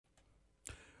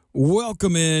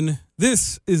Welcome in.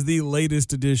 This is the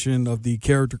latest edition of the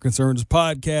Character Concerns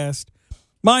podcast.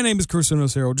 My name is Chris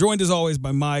Osero, joined as always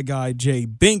by my guy, Jay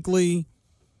Binkley.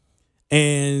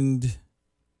 And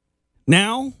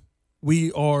now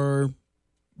we are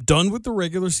done with the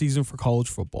regular season for college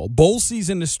football. Bowl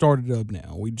season has started up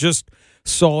now. We just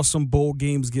saw some bowl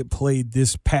games get played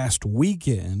this past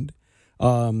weekend.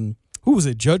 Who was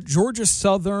it? Georgia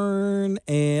Southern,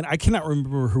 and I cannot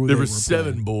remember who they were. There were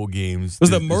 7 bowl games. It was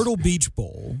the Myrtle Beach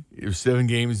Bowl. There were 7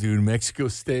 games. New Mexico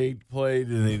State played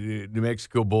in the New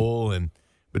Mexico Bowl,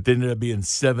 but there ended up being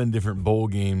 7 different bowl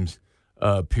games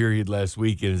period last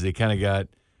weekend as they kind of got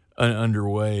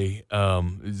underway.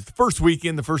 It was the first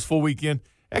weekend, the first full weekend.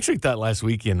 I actually thought last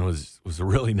weekend was a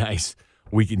really nice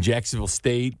weekend. Jacksonville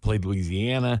State played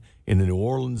Louisiana in the New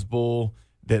Orleans Bowl.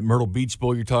 That Myrtle Beach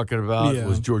Bowl you're talking about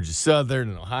was Georgia Southern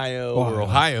and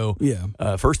Ohio.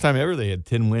 Yeah. First time ever they had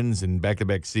 10 wins in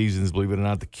back-to-back seasons, believe it or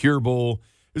not. The Cure Bowl.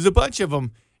 There's a bunch of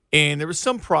them, and there were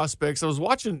some prospects. I was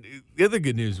watching. The other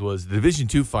good news was the Division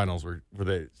II finals were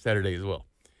the Saturday as well.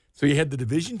 So you had the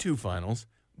Division II finals,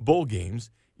 bowl games.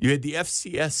 You had the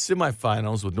FCS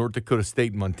semifinals with North Dakota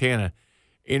State and Montana.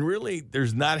 And really,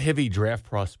 there's not heavy draft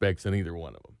prospects in either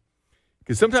one of them.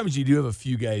 Because sometimes you do have a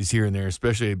few guys here and there,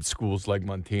 especially at schools like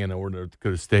Montana or North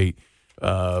Dakota State.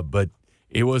 But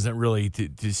it wasn't really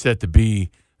set to be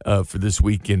for this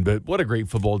weekend. But what a great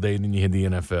football day. And then you had the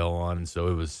NFL on. And so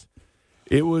it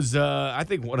was I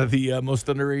think, one of the most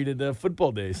underrated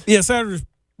football days. Yeah, Saturday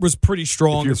was pretty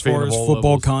strong as far as football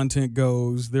levels. Content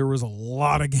goes. There was a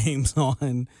lot of games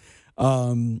on.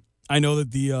 I know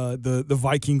that the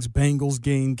Vikings-Bengals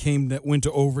game went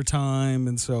to overtime.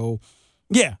 And so –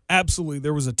 yeah, absolutely.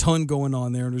 There was a ton going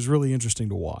on there, and it was really interesting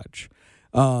to watch.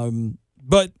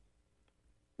 But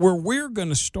where we're going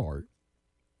to start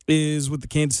is with the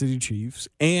Kansas City Chiefs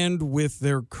and with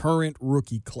their current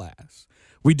rookie class.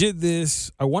 We did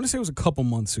this, I want to say it was a couple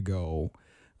months ago,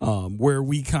 where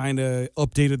we kind of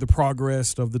updated the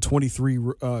progress of the 23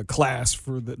 class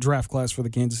for the draft class for the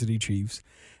Kansas City Chiefs.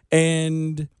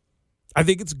 And I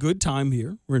think it's a good time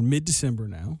here. We're in mid-December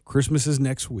now. Christmas is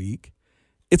next week.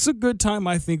 It's a good time,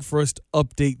 I think, for us to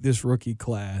update this rookie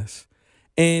class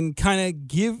and kind of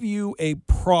give you a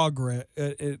progress,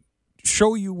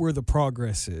 show you where the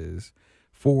progress is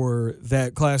for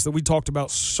that class that we talked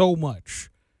about so much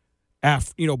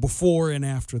before and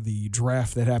after the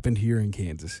draft that happened here in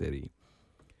Kansas City.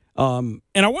 And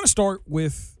I want to start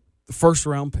with the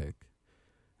first-round pick,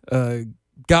 a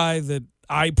guy that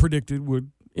I predicted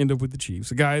would end up with the Chiefs,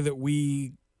 a guy that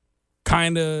we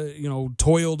kind of,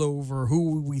 toiled over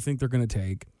who we think they're going to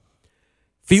take.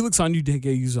 Felix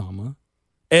Anudike-Uzomah,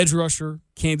 edge rusher,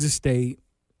 Kansas State.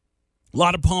 A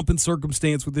lot of pomp and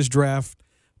circumstance with this draft,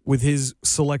 with his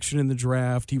selection in the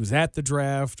draft. He was at the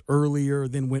draft earlier,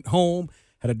 then went home,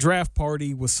 had a draft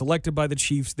party, was selected by the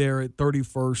Chiefs there at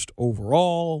 31st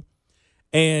overall.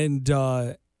 And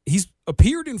he's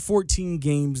appeared in 14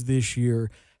 games this year.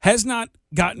 Has not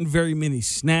gotten very many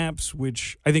snaps,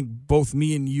 which I think both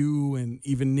me and you and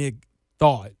even Nick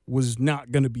thought was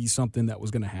not going to be something that was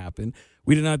going to happen.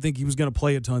 We did not think he was going to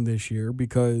play a ton this year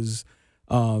because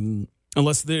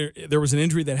unless there was an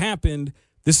injury that happened,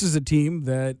 this is a team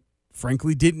that,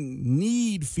 frankly, didn't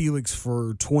need Felix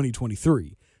for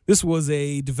 2023. This was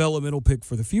a developmental pick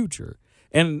for the future.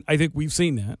 And I think we've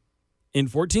seen that. In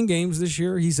 14 games this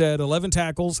year, he's had 11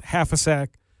 tackles, half a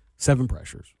sack, 7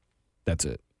 pressures. That's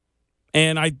it.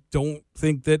 And I don't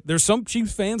think that there's some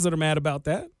Chiefs fans that are mad about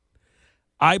that.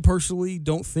 I personally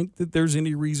don't think that there's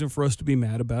any reason for us to be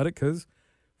mad about it because,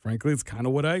 frankly, it's kind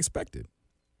of what I expected.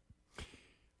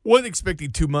 Wasn't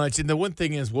expecting too much. And the one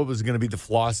thing is, what was going to be the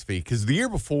philosophy? Because the year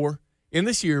before, and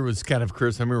this year was kind of,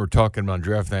 Chris, I remember we were talking about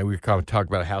draft night. We were kind of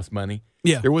talking about house money.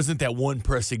 Yeah. There wasn't that one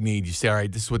pressing need. You say, all right,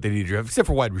 this is what they need to draft, except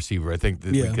for wide receiver. I think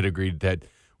that we could agree that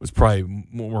was probably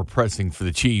more pressing for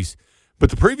the Chiefs. But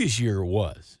the previous year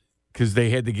was. Because they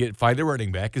had to find a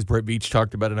running back, as Brett Beach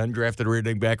talked about an undrafted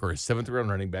running back or a 7th-round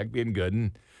running back being good,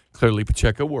 and clearly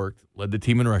Pacheco worked, led the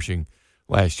team in rushing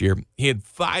last year. He had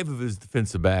 5 of his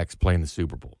defensive backs playing the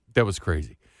Super Bowl. That was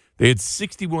crazy. They had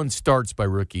 61 starts by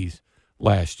rookies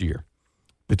last year.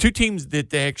 The 2 teams that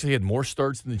they actually had more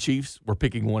starts than the Chiefs were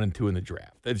picking 1 and 2 in the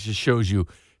draft. That just shows you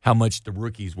how much the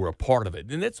rookies were a part of it.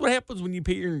 And that's what happens when you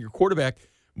pay your quarterback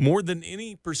more than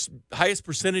any highest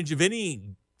percentage of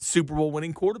any Super Bowl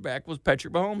winning quarterback was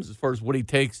Patrick Mahomes as far as what he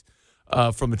takes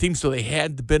from the team. So they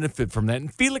had to benefit from that.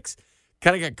 And Felix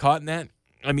kind of got caught in that.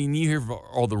 I mean, you hear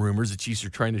all the rumors the Chiefs are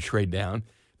trying to trade down.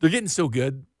 They're getting so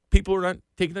good, people are not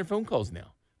taking their phone calls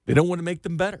now. They don't want to make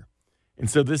them better. And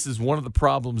so this is one of the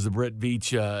problems of Brett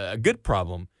Veach, a good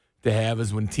problem to have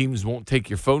is when teams won't take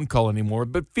your phone call anymore.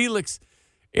 But Felix,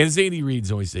 and as Andy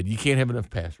Reid's always said, you can't have enough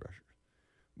pass rushers.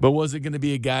 But was it going to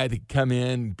be a guy that could come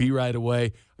in, be right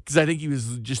away? Because I think he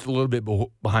was just a little bit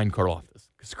behind Karlaftis.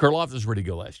 Because Karlaftis was ready to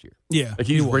go last year. Yeah, like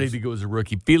he was ready to go as a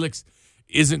rookie. Felix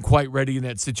isn't quite ready in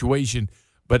that situation.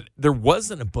 But there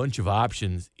wasn't a bunch of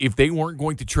options. If they weren't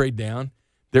going to trade down,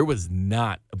 there was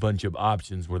not a bunch of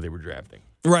options where they were drafting.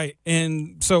 Right.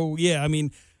 And so, yeah, I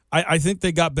mean, I think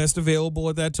they got best available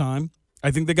at that time.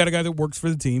 I think they got a guy that works for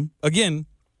the team. Again,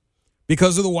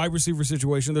 because of the wide receiver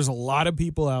situation, there's a lot of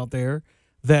people out there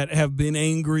that have been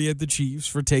angry at the Chiefs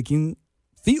for taking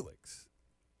Felix.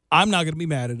 I'm not going to be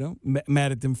mad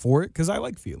at them for it because I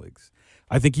like Felix.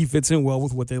 I think he fits in well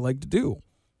with what they like to do.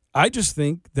 I just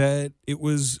think that it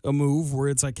was a move where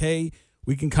it's like, hey,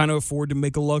 we can kind of afford to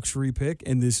make a luxury pick,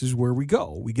 and this is where we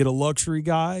go. We get a luxury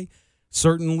guy.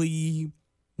 Certainly,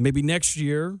 maybe next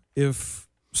year, if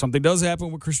something does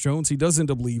happen with Chris Jones, he does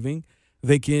end up leaving,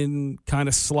 they can kind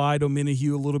of slide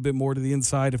Omenihu a little bit more to the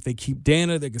inside. If they keep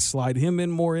Dana, they can slide him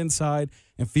in more inside,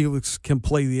 and Felix can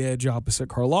play the edge opposite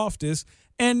Karlaftis.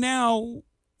 And now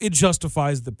it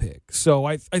justifies the pick. So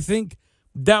I think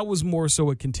that was more so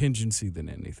a contingency than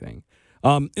anything.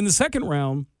 In the second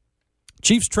round,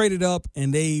 Chiefs traded up,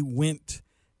 and they went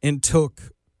and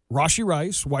took Rashee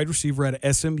Rice, wide receiver out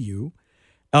of SMU.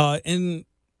 And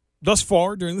thus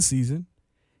far during the season,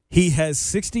 he has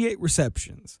 68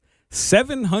 receptions,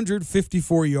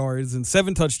 754 yards, and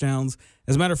 7 touchdowns.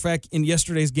 As a matter of fact, in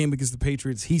yesterday's game against the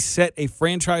Patriots, he set a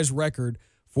franchise record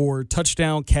for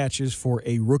touchdown catches for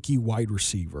a rookie wide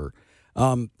receiver.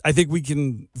 I think we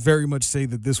can very much say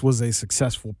that this was a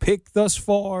successful pick thus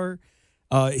far.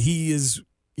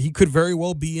 He could very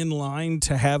well be in line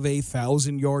to have a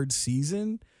 1,000-yard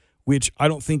season, which I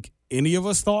don't think any of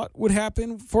us thought would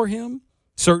happen for him.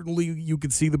 Certainly, you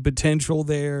could see the potential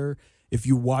there if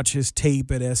you watch his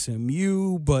tape at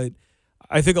SMU, but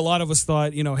I think a lot of us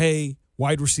thought, hey,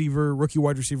 rookie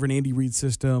wide receiver in Andy Reid's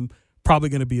system, probably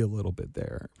going to be a little bit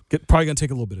there. Probably going to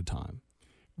take a little bit of time.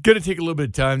 Going to take a little bit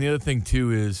of time. The other thing,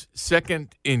 too, is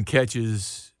second in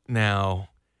catches now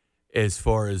as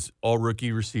far as all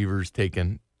rookie receivers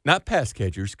taken, not pass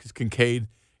catchers, because Kincaid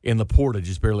and Laporta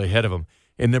just barely ahead of him,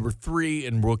 and number 3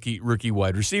 in rookie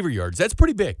wide receiver yards. That's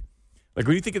pretty big. Like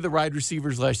when you think of the wide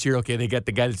receivers last year, okay, they got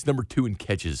the guy that's number 2 in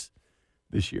catches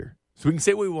this year. So we can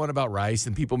say what we want about Rice,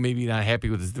 and people maybe not happy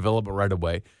with his development right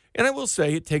away. And I will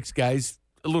say it takes guys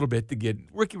a little bit to get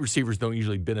 – rookie receivers don't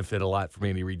usually benefit a lot from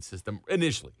Andy Reid's system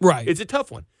initially. Right. It's a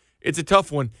tough one.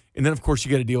 And then, of course,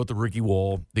 you got to deal with the rookie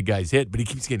wall the guys hit, but he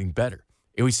keeps getting better.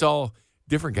 And we saw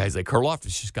different guys like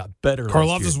Karlaftis just got better.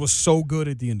 Karlaftis was so good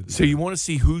at the end of the So you want to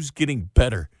see who's getting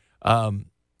better.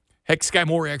 Heck, Sky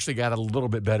Moore actually got a little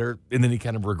bit better, and then he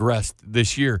kind of regressed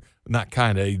this year. Not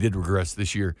kind of. He did regress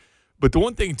this year. But the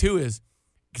one thing, too, is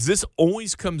because this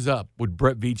always comes up with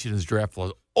Brett Veach and his draft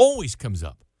flaws. Always comes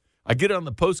up. I get it on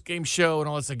the post-game show and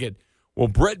all this. I get, well,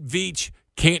 Brett Veach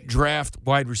can't draft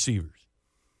wide receivers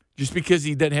just because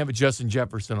he doesn't have a Justin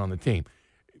Jefferson on the team.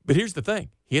 But here's the thing.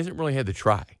 He hasn't really had to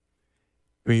try.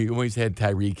 I mean, he always had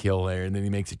Tyreek Hill there, and then he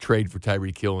makes a trade for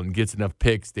Tyreek Hill and gets enough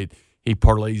picks that he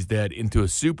parlays that into a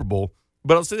Super Bowl.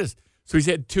 But I'll say this. So he's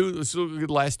had the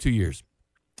last 2 years.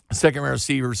 Second-round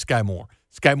receiver, Sky Moore.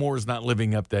 Sky Moore is not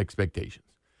living up to expectations.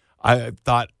 I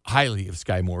thought highly of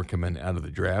Sky Moore coming out of the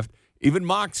draft. Even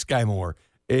mocked Sky Moore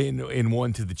in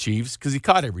one to the Chiefs because he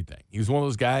caught everything. He was one of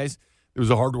those guys that was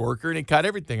a hard worker, and he caught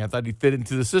everything. I thought he fit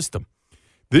into the system.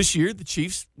 This year, the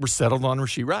Chiefs were settled on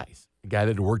Rashee Rice, a guy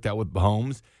that had worked out with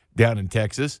Mahomes down in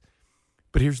Texas.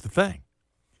 But here's the thing.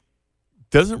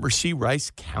 Doesn't Rashee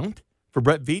Rice count for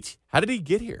Brett Veach? How did he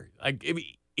get here?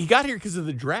 He got here because of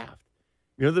the draft.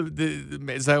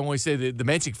 As I always say, the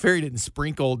magic fairy didn't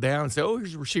sprinkle down and say, oh,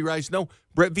 here's Rashee Rice. No,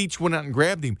 Brett Veach went out and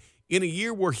grabbed him. In a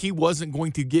year where he wasn't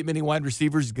going to get many wide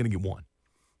receivers, he's going to get one.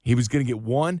 He was going to get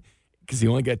one because he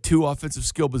only got 2 offensive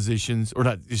skill positions, or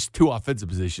not just 2 offensive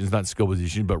positions, not skill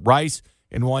positions, but Rice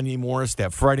and Wanya Morris.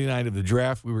 That Friday night of the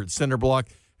draft, we were at center block.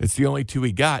 It's the only 2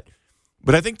 he got.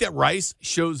 But I think that Rice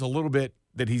shows a little bit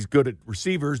that he's good at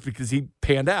receivers because he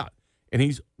panned out and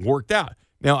he's worked out.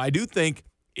 Now, I do think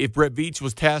if Brett Veach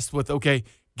was tasked with, okay,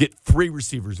 get 3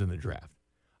 receivers in the draft,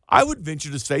 I would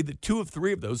venture to say that 2 of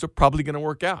 3 of those are probably going to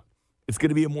work out. It's going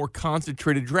to be a more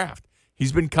concentrated draft.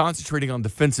 He's been concentrating on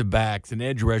defensive backs and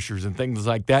edge rushers and things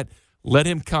like that. Let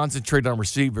him concentrate on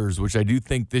receivers, which I do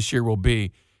think this year will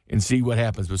be, and see what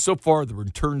happens. But so far, the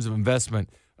returns of investment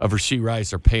of Rashee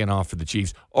Rice are paying off for the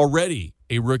Chiefs. Already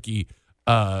a rookie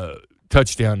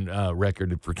touchdown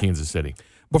record for Kansas City.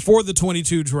 Before the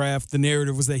 22 draft, the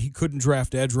narrative was that he couldn't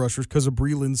draft edge rushers because of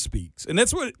Breeland Speaks. And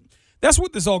that's That's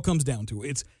what this all comes down to.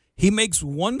 It's he makes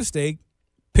one mistake,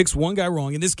 picks one guy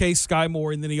wrong. In this case, Sky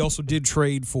Moore, and then he also did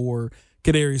trade for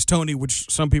Kadarius Toney, which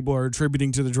some people are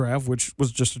attributing to the draft, which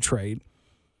was just a trade.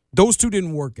 Those two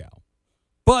didn't work out.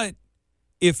 But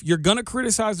if you're going to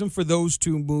criticize him for those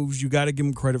two moves, you got to give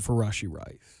him credit for Rashee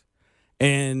Rice.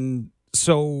 And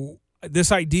so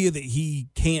this idea that he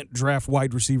can't draft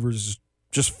wide receivers is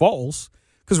just false,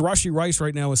 because Rashee Rice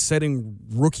right now is setting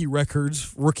rookie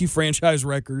franchise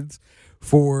records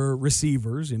for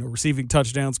receivers. Receiving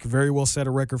touchdowns could very well set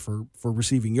a record for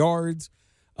receiving yards.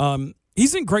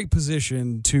 He's in great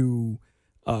position to,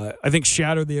 I think,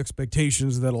 shatter the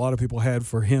expectations that a lot of people had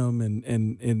for him and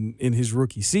in his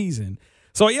rookie season.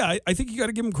 So yeah, I think you got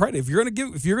to give him credit. If you're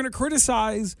going to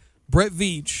criticize Brett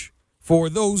Veach for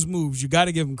those moves, you got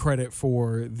to give him credit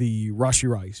for the Rashee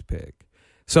Rice pick.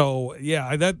 So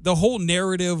yeah, that the whole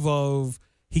narrative of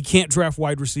he can't draft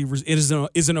wide receivers, it is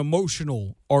an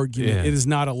emotional argument. Yeah. It is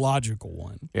not a logical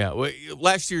one. Yeah, well,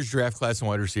 last year's draft class on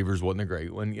wide receivers wasn't a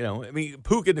great one.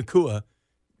 Puka Nacua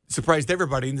surprised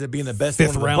everybody, ended up being the best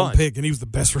fifth round pick, and he was the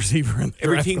best receiver in the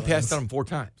Every draft team class. passed on him 4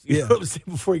 times. You know what I'm saying,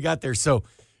 before he got there. So,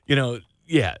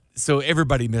 so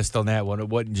everybody missed on that one. It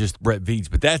wasn't just Brett Veach,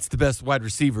 but that's the best wide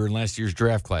receiver in last year's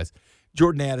draft class.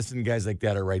 Jordan Addison, guys like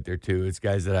that are right there too. It's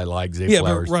guys that I like. Zay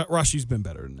Flowers. But Rashi's been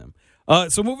better than them.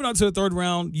 So moving on to the third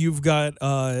round, you've got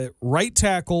right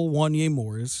tackle Wanya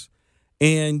Morris,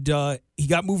 and he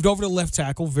got moved over to left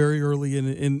tackle very early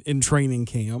in training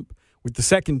camp with the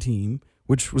second team,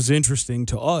 which was interesting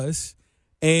to us.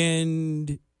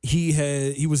 And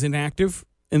he was inactive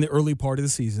in the early part of the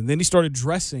season. Then he started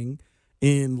dressing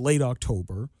in late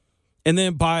October. And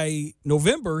then by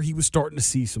November, he was starting to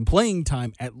see some playing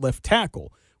time at left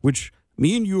tackle, which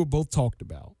me and you have both talked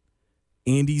about.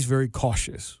 Andy's very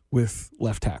cautious with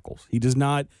left tackles. He does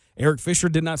not – Eric Fisher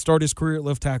did not start his career at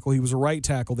left tackle. He was a right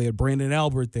tackle. They had Brandon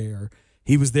Albert there.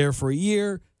 He was there for a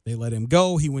year. They let him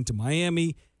go. He went to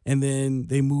Miami, and then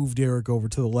they moved Eric over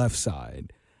to the left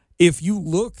side. If you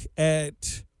look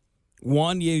at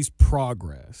Wanye's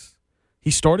progress,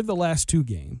 he started the last 2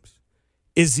 games.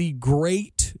 Is he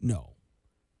great? No.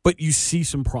 But you see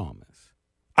some promise.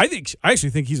 I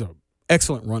actually think he's an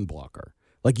excellent run blocker.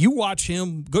 Like, you watch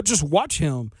him, just watch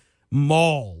him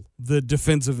maul the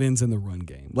defensive ends in the run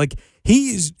game. Like,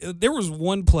 there was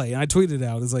one play, and I tweeted it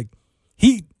out, it's like,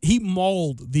 he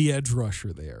mauled the edge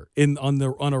rusher there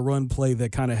on a run play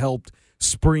that kind of helped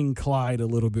spring Clyde a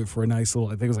little bit for a nice little,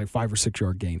 I think it was like 5 or 6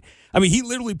 yard gain. I mean, he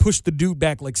literally pushed the dude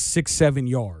back like 6-7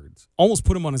 yards, almost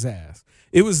put him on his ass.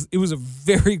 It was a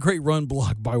very great run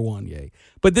block by Wanye.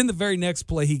 But then the very next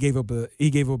play, he gave up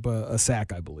a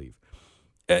sack, I believe.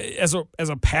 As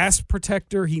a pass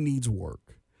protector, he needs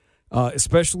work,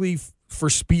 especially for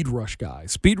speed rush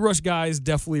guys. Speed rush guys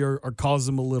definitely are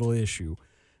causing him a little issue.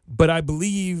 But I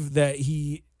believe that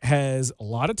he has a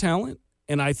lot of talent,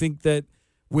 and I think that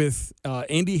with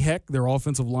Andy Heck, their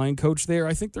offensive line coach there,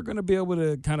 I think they're going to be able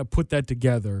to kind of put that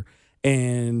together.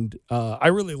 And I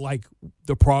really like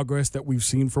the progress that we've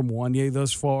seen from Wanye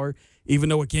thus far, even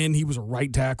though, again, he was a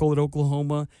right tackle at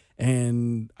Oklahoma.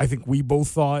 And I think we both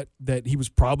thought that he was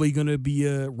probably going to be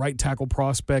a right tackle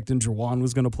prospect and Jawan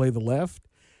was going to play the left.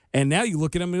 And now you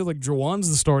look at him and you're like, Jawan's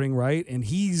the starting right, and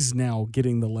he's now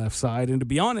getting the left side. And to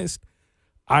be honest,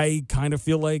 I kind of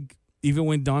feel like even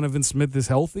when Donovan Smith is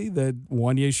healthy, that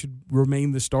Wanye should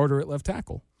remain the starter at left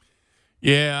tackle.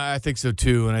 Yeah, I think so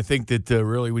too, and I think that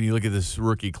really, when you look at this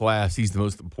rookie class, he's the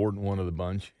most important one of the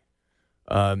bunch.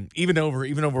 Even over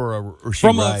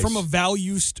Rashee Rice. From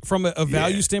a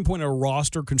value standpoint, a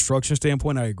roster construction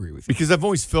standpoint, I agree with you. Because I've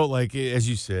always felt like, as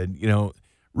you said,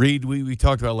 Reed, we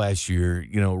talked about last year,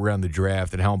 around the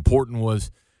draft and how important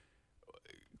was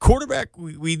quarterback.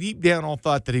 We deep down all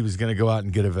thought that he was going to go out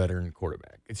and get a veteran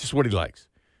quarterback. It's just what he likes.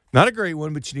 Not a great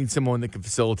one, but you need someone that can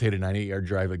facilitate a 98-yard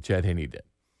drive like Chad Henne did.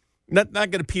 Not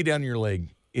going to pee down your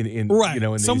leg in right.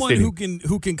 In someone who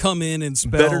can come in and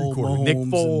spell Mahomes Nick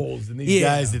Foles and these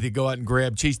guys that they go out and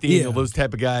grab, Chase Daniel, those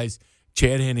type of guys,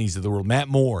 Chad Henne's of the world, Matt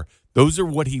Moore. Those are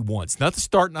what he wants. Not the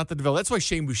start, not the develop. That's why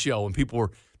Shane Buechele, when people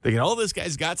were thinking, oh, this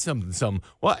guy's got something.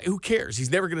 Well, who cares? He's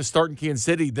never going to start in Kansas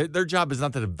City. Their job is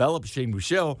not to develop Shane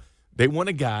Buechele. They want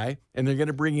a guy, and they're going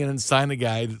to bring in and sign a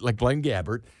guy like Blaine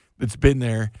Gabbert that's been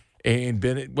there and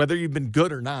been, whether you've been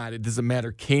good or not, it doesn't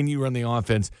matter. Can you run the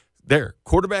offense? There,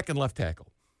 quarterback and left tackle.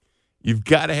 You've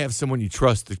got to have someone you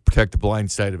trust to protect the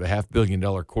blind side of a $500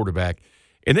 million quarterback.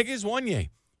 And that is Wanye.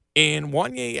 And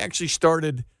Wanye actually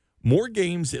started more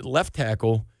games at left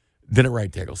tackle than at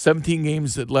right tackle. 17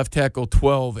 games at left tackle,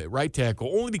 12 at right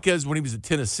tackle, only because when he was at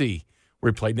Tennessee,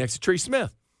 where he played next to Trey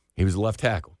Smith, he was a left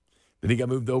tackle. Then he got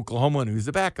moved to Oklahoma, and he was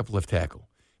a backup left tackle.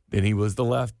 Then he was the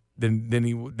left. Then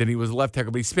he was left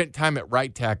tackle. But he spent time at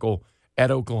right tackle at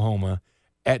Oklahoma,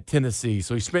 at Tennessee.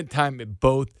 So he spent time at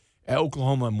both. At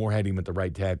Oklahoma, Moore had him at the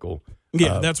right tackle.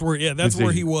 Yeah, that's where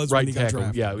he was right when he got tackle.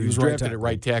 drafted. Yeah, he was drafted at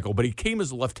right tackle, but he came as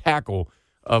a left tackle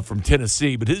from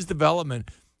Tennessee. But his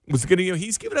development was going to.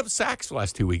 He's given up sacks the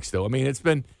last 2 weeks, though. I mean,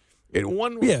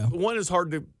 one is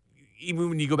hard to. Even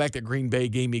when you go back to Green Bay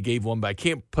game, he gave one, but I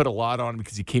can't put a lot on him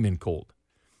because he came in cold.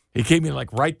 He came in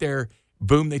like right there.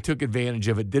 Boom, they took advantage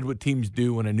of it, did what teams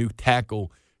do when a new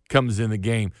tackle comes in the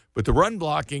game. But the run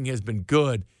blocking has been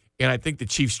good, and I think the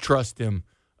Chiefs trust him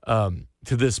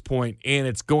to this point, and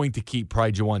it's going to keep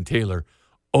probably Jawan Taylor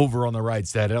over on the right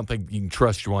side. I don't think you can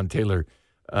trust Jawan Taylor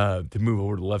to move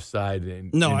over to the left side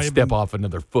and step off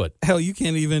another foot. Hell, you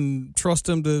can't even trust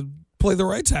him to play the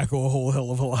right tackle a whole hell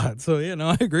of a lot. So,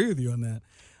 I agree with you on that.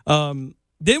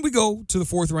 Then we go to the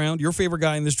fourth round. Your favorite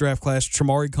guy in this draft class,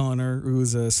 Chamari Connor, who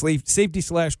is a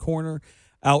safety/corner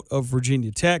out of Virginia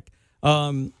Tech.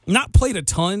 Not played a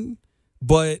ton,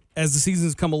 but as the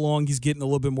season's come along, he's getting a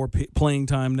little bit more playing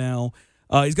time now.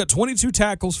 He's got 22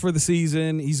 tackles for the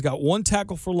season. He's got 1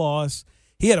 tackle for loss.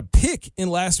 He had a pick in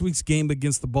last week's game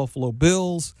against the Buffalo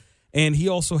Bills, and he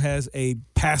also has a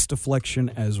pass deflection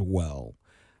as well.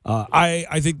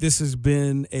 I think this has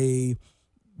been a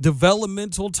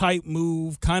developmental type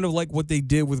move, kind of like what they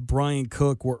did with Brian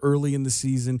Cook, where early in the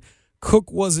season,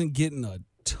 Cook wasn't getting a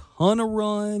ton of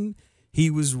run. He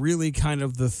was really kind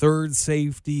of the third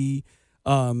safety.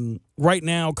 Right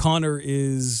now, Connor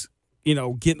is,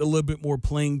 getting a little bit more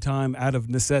playing time out of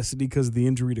necessity because of the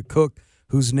injury to Cook,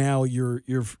 who's now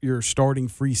your starting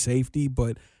free safety.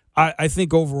 But I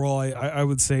think overall, I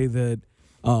would say that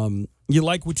you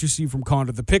like what you see from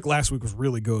Connor. The pick last week was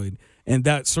really good, and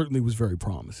that certainly was very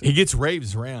promising. He gets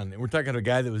raves around, and we're talking to a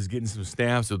guy that was getting some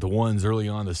snaps with the ones early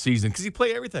on in the season because he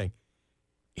played everything.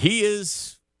 He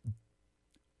is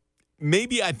 –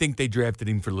 maybe I think they drafted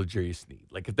him for luxurious Snead.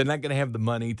 Like, if they're not going to have the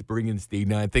money to bring in Snead,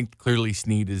 now I think clearly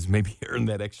Snead has maybe earned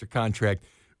that extra contract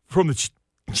from the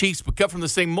Chiefs, but cut from the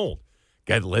same mold.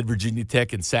 Guy that led Virginia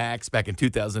Tech in sacks back in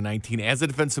 2019 as a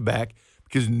defensive back,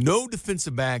 because no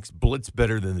defensive backs blitz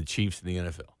better than the Chiefs in the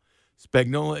NFL.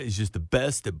 Spagnuolo is just the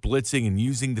best at blitzing and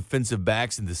using defensive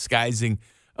backs and disguising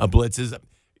blitzes.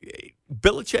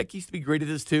 Belichick used to be great at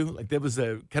this too. Like, that was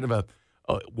a kind of a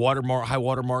high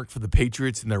watermark for the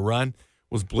Patriots in their run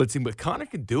was blitzing. But Connor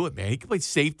could do it, man. He can play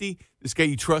safety. This guy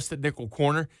you trust at nickel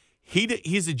corner.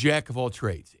 He's a jack of all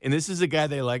trades. And this is a guy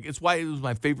they like. It's why it was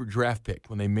my favorite draft pick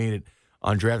when they made it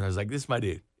on draft. I was like, this is my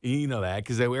dude. You know that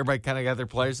because everybody kind of got their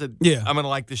players said, I'm going to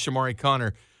like this Chamari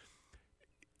Connor.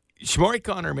 Chamari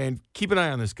Connor, man, keep an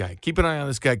eye on this guy. Keep an eye on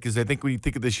this guy because I think when you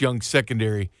think of this young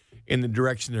secondary in the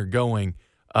direction they're going,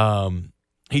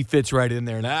 he fits right in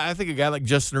there. And I think a guy like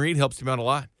Justin Reed helps him out a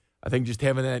lot. I think just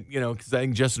having that, because I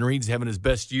think Justin Reed's having his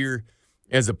best year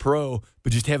as a pro,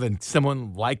 but just having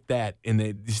someone like that in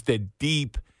just that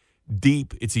deep,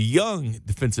 it's a young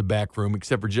defensive back room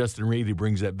except for Justin Reed who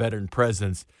brings that veteran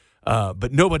presence.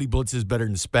 But nobody blitzes better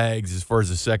than Spags as far as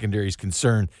the secondary is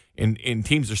concerned, and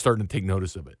teams are starting to take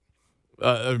notice of it.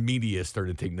 Media is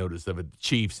starting to take notice of it, the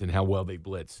Chiefs and how well they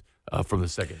blitz from the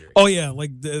secondary. Oh, yeah,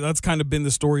 that's kind of been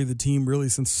the story of the team really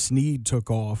since Snead took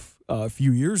off a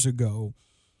few years ago.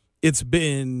 It's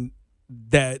been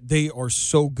that they are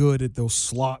so good at those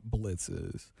slot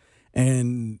blitzes.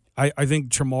 And I think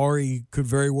Chamari could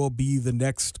very well be the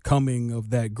next coming of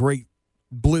that great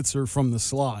blitzer from the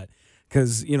slot.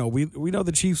 Because, we know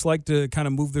the Chiefs like to kind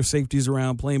of move their safeties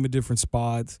around, play them in different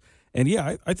spots. And,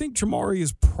 I think Chamari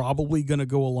is probably going to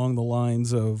go along the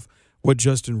lines of what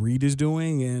Justin Reed is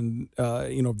doing. And,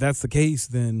 if that's the case,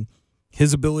 then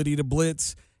his ability to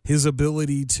blitz, his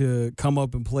ability to come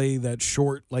up and play that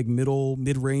short,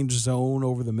 mid-range zone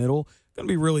over the middle, going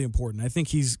to be really important. I think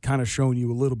he's kind of shown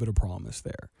you a little bit of promise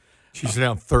there. She's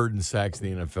now third in sacks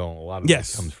in the NFL. A lot of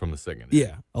it comes from the secondary.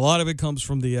 Yeah, a lot of it comes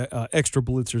from the extra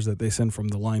blitzers that they send from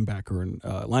the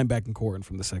linebacking core and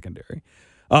from the secondary.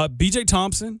 B.J.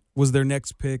 Thompson was their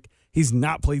next pick. He's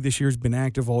not played this year. He's been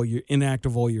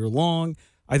inactive all year long.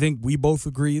 I think we both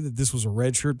agree that this was a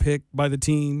redshirt pick by the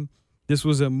team. This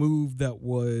was a move that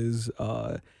was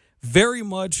very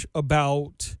much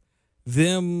about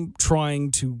them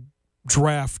trying to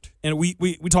draft, and we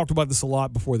talked about this a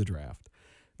lot before the draft.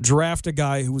 Draft a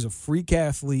guy who is a freak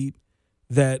athlete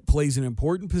that plays an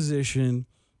important position,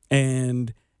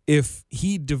 and if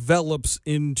he develops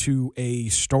into a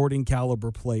starting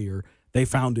caliber player, they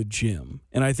found a gem.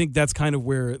 And I think that's kind of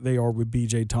where they are with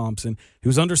B.J. Thompson. He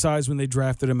was undersized when they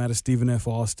drafted him out of Stephen F.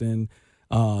 Austin.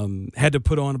 Had to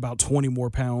put on about 20 more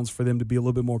pounds for them to be a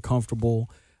little bit more comfortable.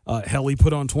 He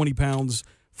put on 20 pounds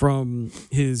from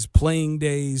his playing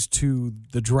days to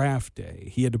the draft day,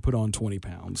 he had to put on 20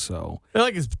 pounds. So I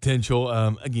like his potential.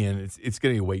 Again, it's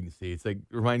going to be wait and see. It's like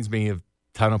reminds me of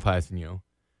Tano Passanio,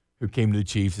 who came to the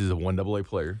Chiefs as a 1AA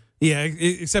player. Yeah,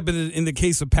 except in the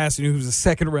case of Passanio, who's a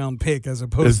second-round pick as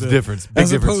opposed to difference.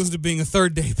 Opposed to being a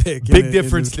third-day pick. Big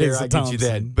difference there. I get you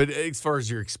that. But as far as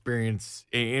your experience,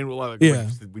 and a lot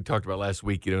of we talked about last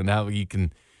week, now you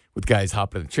can, with guys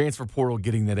hopping in the transfer portal,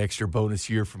 getting that extra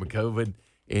bonus year from a COVID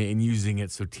and using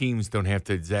it so teams don't have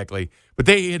to exactly. But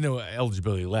they had no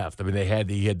eligibility left. I mean,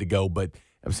 he had to go. But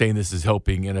I'm saying this is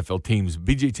helping NFL teams.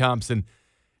 B.J. Thompson,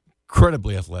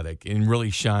 incredibly athletic and really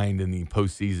shined in the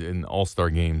postseason All-Star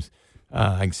games.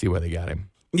 I can see why they got him.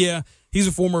 Yeah, he's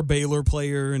a former Baylor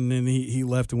player, and then he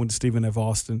left and went to Stephen F.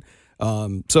 Austin.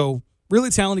 So really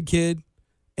talented kid,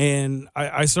 and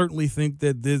I certainly think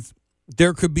that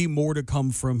there could be more to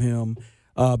come from him.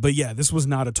 But, yeah, this was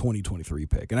not a 2023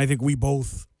 pick, and I think we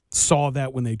both saw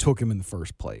that when they took him in the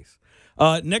first place.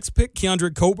 Next pick,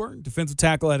 Keandre Coburn, defensive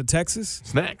tackle out of Texas.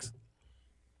 Snacks.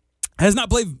 Has not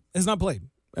played.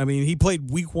 I mean, he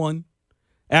played week 1.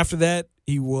 After that,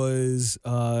 he was,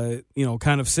 kind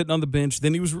of sitting on the bench.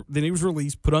 Then he was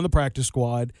released, put on the practice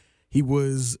squad. He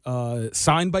was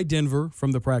signed by Denver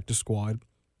from the practice squad.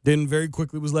 Then very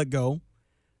quickly was let go.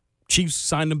 Chiefs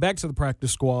signed him back to the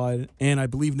practice squad, and I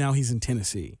believe now he's in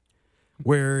Tennessee,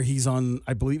 where he's on.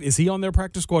 I believe is he on their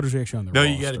practice squad or is he actually on their roster?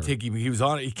 No, you got to take him. He was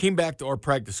on. He came back to our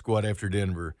practice squad after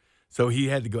Denver, so he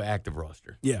had to go active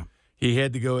roster. Yeah. He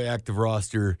had to go active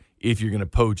roster if you're going to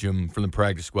poach him from the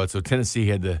practice squad. So Tennessee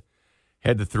had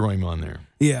to throw him on there.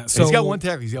 Yeah, so and he's got one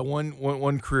tackle. He's got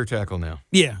one career tackle now.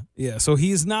 Yeah. So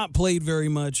he has not played very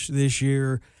much this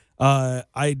year.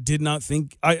 I did not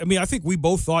think. I think we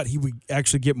both thought he would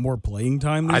actually get more playing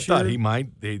time this year. I thought he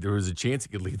might. There was a chance he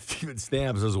could lead the team in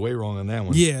snaps. I was way wrong on that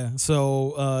one. Yeah.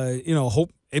 So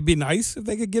hope it'd be nice if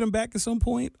they could get him back at some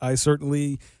point. I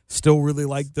certainly still really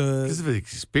like because of his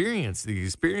experience. The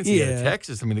experience he had at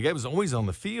Texas. I mean, the guy was always on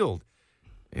the field,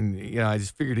 and I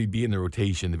just figured he'd be in the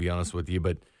rotation. To be honest with you,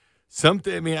 but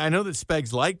something. I mean, I know that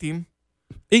Spags liked him.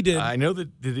 He did. I know that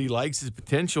he likes his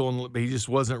potential, but he just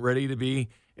wasn't ready to be.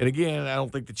 And again, I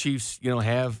don't think the Chiefs,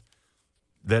 have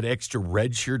that extra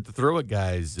red shirt to throw at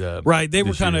guys. Right. They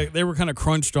were kind of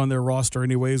crunched on their roster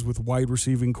anyways, with wide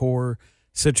receiving core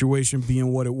situation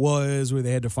being what it was, where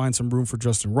they had to find some room for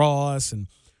Justin Ross, and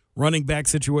running back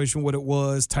situation what it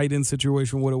was, tight end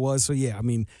situation what it was. So yeah, I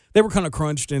mean, they were kind of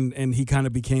crunched, and he kind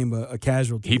of became a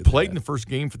casualty. He played in the first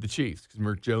game for the Chiefs because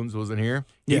Merk Jones wasn't here.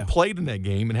 He played in that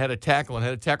game and had a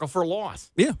tackle for a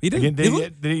loss. Yeah, he did.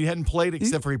 Again, he hadn't played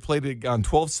except for he played it on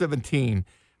 12-17,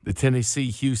 the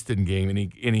Tennessee-Houston game, and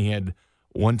he had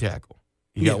one tackle.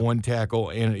 He got one tackle,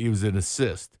 and it was an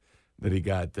assist that he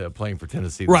got playing for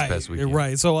Tennessee this past weekend.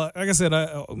 Right. So, like I said,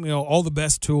 all the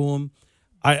best to him.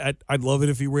 I'd love it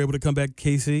if he were able to come back to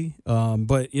KC.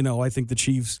 But I think the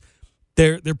Chiefs,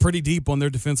 they're pretty deep on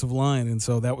their defensive line, and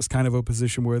so that was kind of a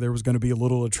position where there was going to be a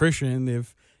little attrition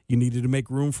if you needed to make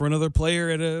room for another player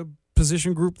at a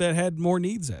position group that had more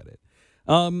needs at it.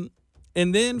 And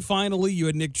then finally, you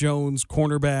had Nick Jones,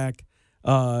 cornerback.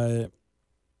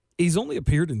 He's only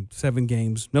appeared in 7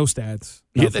 games, no stats.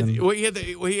 He had that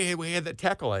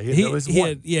tackle. He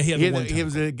had one. He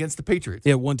was against the Patriots.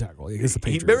 Yeah, one tackle against the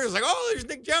Patriots. He was like, oh, there's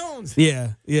Nick Jones.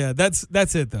 Yeah,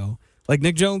 that's it though. Like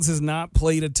Nick Jones has not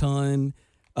played a ton.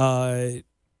 I'm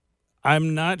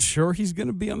not sure he's going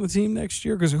to be on the team next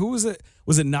year because who was it?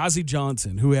 Was it Najee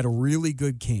Johnson who had a really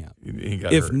good camp?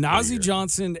 If Najee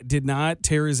Johnson did not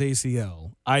tear his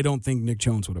ACL, I don't think Nick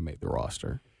Jones would have made the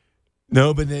roster.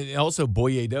 No, but then also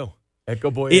Boyedo.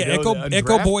 Echo Boyedo. Yeah,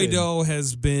 Echo Boyedo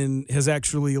has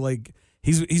actually like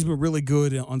he's been really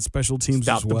good on special teams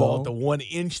Stopped as well. The ball at the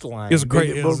 1-inch line. It was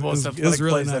great. It was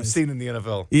really nice. I've seen in the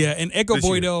NFL. Yeah, and Echo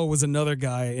Boyedo was another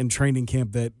guy in training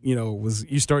camp that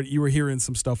you were hearing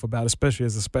some stuff about, especially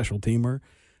as a special teamer.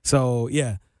 So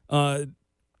yeah,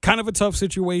 kind of a tough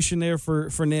situation there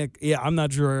for Nick. Yeah, I'm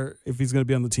not sure if he's going to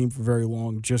be on the team for very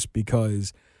long, just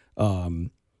because.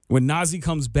 When Najee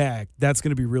comes back, that's going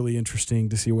to be really interesting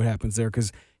to see what happens there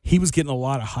because he was getting a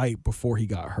lot of hype before he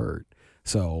got hurt.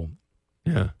 So,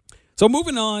 yeah. So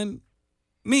moving on,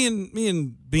 me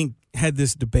and Bink had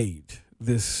this debate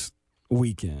this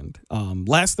weekend.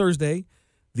 Last Thursday,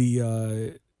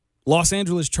 the Los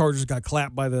Angeles Chargers got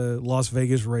clapped by the Las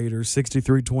Vegas Raiders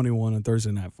 63-21 on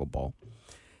Thursday Night Football.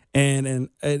 And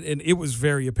it was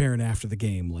very apparent after the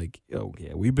game, like, oh,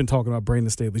 yeah, we've been talking about Brandon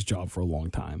Staley's job for a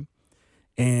long time.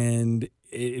 And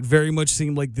it very much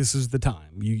seemed like this is the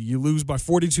time. You lose by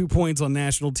 42 points on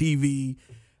national TV.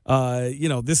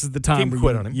 This is the time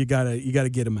where you gotta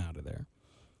get him out of there.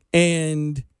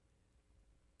 And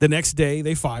the next day,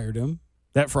 they fired him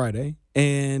that Friday.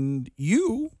 And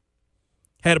you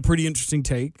had a pretty interesting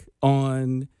take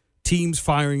on teams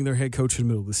firing their head coach in the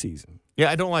middle of the season. Yeah,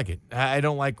 I don't like it. I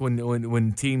don't like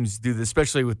when teams do this,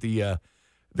 especially with the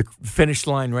finish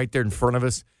line right there in front of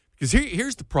us. Because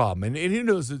here's the problem, and who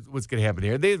knows what's going to happen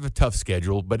here. They have a tough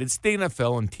schedule, but it's the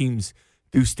NFL, and teams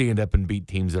do stand up and beat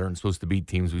teams that aren't supposed to beat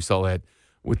teams. We saw that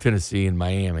with Tennessee and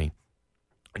Miami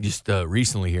just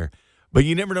recently here. But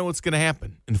you never know what's going to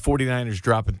happen. And the 49ers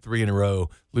dropping 3 in a row,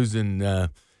 losing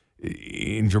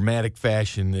in dramatic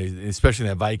fashion, especially in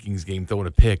that Vikings game, throwing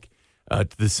a pick to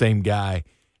the same guy.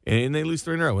 And they lose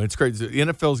 3 in a row. And it's crazy. The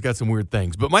NFL's got some weird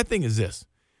things. But my thing is this.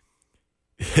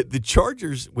 The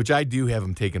Chargers, which I do have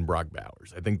them taking Brock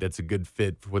Bowers. I think that's a good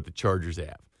fit for what the Chargers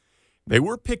have. They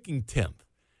were picking 10th.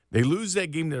 They lose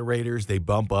that game to the Raiders. They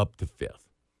bump up to 5th.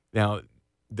 Now,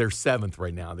 they're 7th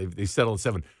right now. They settled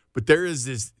at 7th. But there is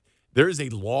a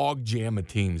log jam of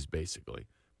teams, basically,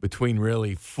 between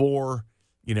really 4,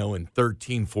 and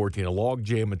 13, 14, a log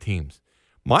jam of teams.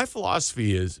 My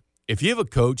philosophy is if you have a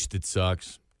coach that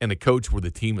sucks and a coach where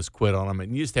the team has quit on them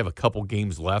and you just have a couple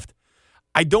games left,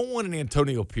 I don't want an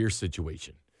Antonio Pierce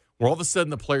situation where all of a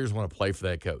sudden the players want to play for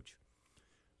that coach.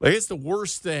 Like, it's the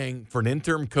worst thing for an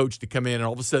interim coach to come in and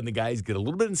all of a sudden the guys get a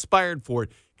little bit inspired for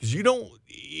it because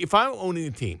if I'm owning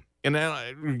a team, and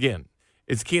again,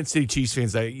 it's Kansas City Chiefs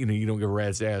fans, you don't give a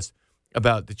rat's ass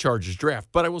about the Chargers draft.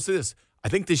 But I will say this, I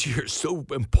think this year is so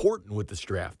important with this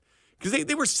draft because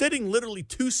they were sitting literally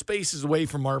 2 spaces away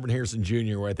from Marvin Harrison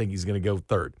Jr., where I think he's going to go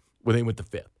 3rd, when they went to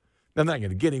 5th. They're not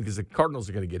going to get him because the Cardinals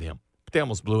are going to get him. They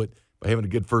almost blew it by having a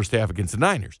good first half against the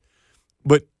Niners.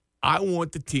 But I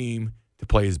want the team to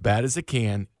play as bad as it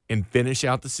can and finish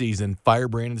out the season, fire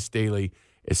Brandon Staley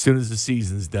as soon as the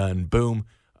season's done, boom,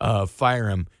 fire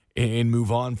him and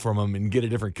move on from him and get a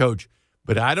different coach.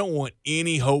 But I don't want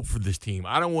any hope for this team.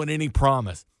 I don't want any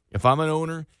promise. If I'm an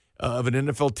owner of an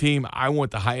NFL team, I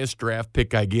want the highest draft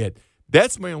pick I get.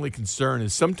 That's my only concern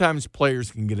is sometimes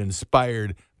players can get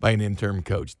inspired by an interim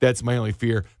coach. That's my only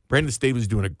fear. Brandon Staley was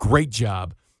doing a great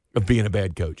job of being a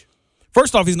bad coach.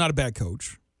 First off, he's not a bad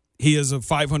coach. He has a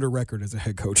 500 record as a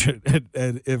head coach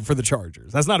for the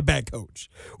Chargers. That's not a bad coach.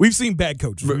 We've seen bad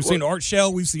coaches. We've seen Art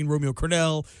Shell. We've seen Romeo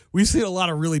Cornell. We've seen a lot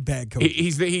of really bad coaches.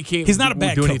 He's not a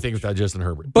bad do coach. Anything without Justin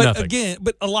Herbert. But Nothing. Again,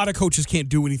 a lot of coaches can't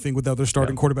do anything without their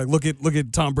starting quarterback. Look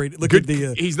at Tom Brady. Look at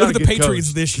the Patriots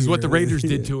coach. this year. What the Raiders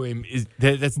did to him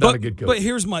that's not a good coach. But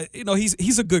here's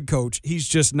he's a good coach. He's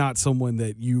just not someone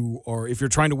that if you're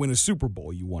trying to win a Super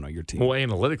Bowl, you want on your team. Well,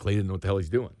 analytically, he didn't know what the hell he's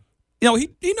doing.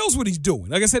 He knows what he's doing.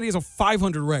 Like I said, he has a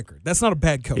 500 record. That's not a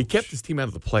bad coach. He kept his team out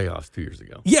of the playoffs 2 years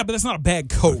ago. Yeah, but that's not a bad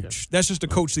coach. Okay. That's just a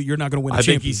coach that you're not going to win a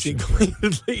championship. I think he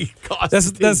single-handedly cost the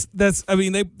team. That's. I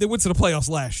mean, they went to the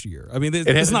playoffs last year. I mean,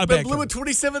 it's not a bad coach. Blew a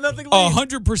 27-0 lead.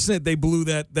 100% they blew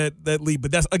that lead. But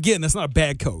that's not a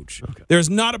bad coach. Okay. There's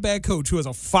not a bad coach who has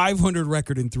a 500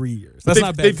 record in 3 years. That's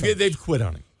not a bad coach. They've quit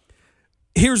on him.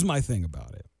 Here's my thing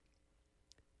about it.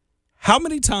 How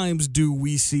many times do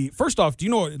we see? First off, do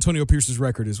you know what Antonio Pierce's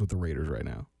record is with the Raiders right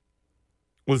now?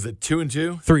 Was it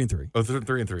 2-2? 3-3. Oh,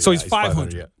 3-3. So he's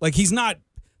 500. Yeah. Like he's not.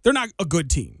 They're not a good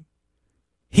team.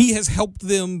 He has helped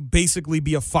them basically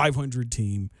be a 500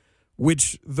 team,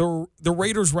 which the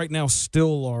Raiders right now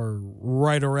still are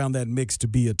right around that mix to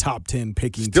be a top 10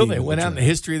 picking team. Still, they went out in the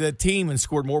history of that team and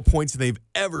scored more points than they've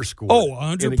ever scored. Oh,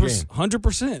 100%.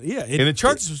 100%. Yeah. And the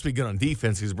Chargers are supposed to be good on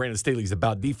defense because Brandon Staley's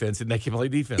about defense and they can play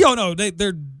defense. No,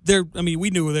 they're. I mean,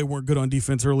 we knew they weren't good on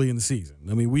defense early in the season.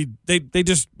 I mean, they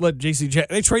just let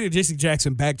they traded J.C.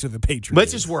 Jackson back to the Patriots.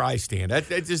 That's just where I stand.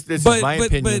 That's just my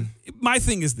opinion. But my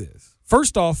thing is this.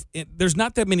 First off, there's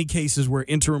not that many cases where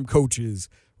interim coaches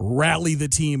rally the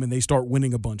team and they start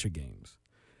winning a bunch of games.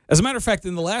 As a matter of fact,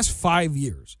 in the last 5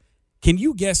 years, can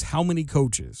you guess how many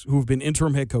coaches who have been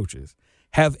interim head coaches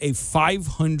have a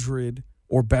 500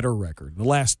 or better record in the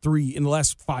last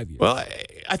 5 years? Well,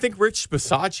 I think Rich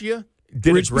Bisaccia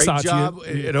did a great job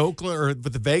at Oakland or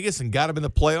with the Vegas and got him in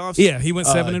the playoffs. Yeah, he went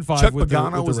 7-5 Chuck with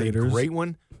Pagano the Raiders. Was a great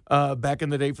one back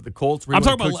in the day for the Colts. I'm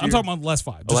talking about the last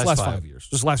 5. Just last 5 years.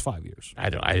 Just last 5 years.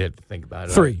 I had to think about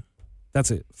it. 3.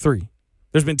 That's it. 3.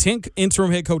 There's been 10 interim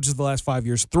head coaches the last 5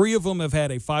 years. 3 of them have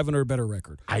had a 500 or better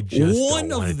record. I just don't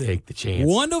want to take the chance.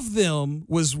 One of them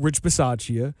was Rich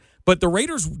Bisaccia, but the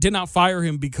Raiders did not fire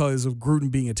him because of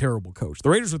Gruden being a terrible coach. The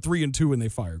Raiders were 3-2 when they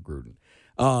fired Gruden.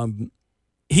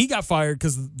 He got fired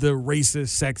because of the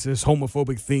racist, sexist,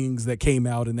 homophobic things that came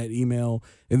out in that email,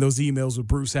 in those emails with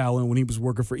Bruce Allen when he was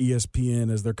working for ESPN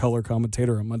as their color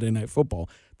commentator on Monday Night Football.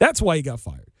 That's why he got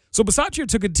fired. So Bisaccia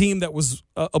took a team that was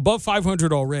above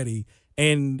 500 already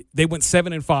and they went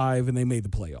 7-5, and they made the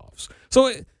playoffs.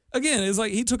 So again, it's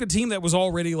like he took a team that was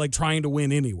already like trying to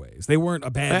win anyways. They weren't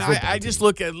a bad football I team. just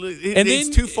look at it's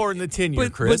too far in the tenure,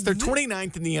 Chris. They're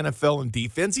 29th in the NFL in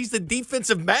defense. He's the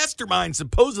defensive mastermind,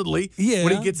 supposedly,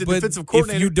 when he gets a defensive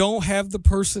coordinator. If you don't have the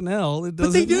personnel, it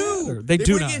doesn't matter. They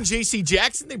do bring not. in J.C.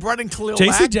 Jackson. They brought in Khalil Mack.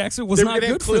 J.C. Jackson was not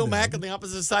good for them. Khalil Mack on the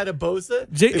opposite side of Bosa.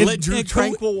 They let Drew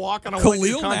Tranquill walk on a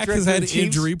one-year Khalil contract. Mack has had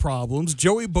injury problems.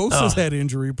 Joey Bosa's had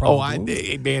injury problems.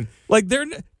 Man. Like they're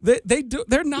not.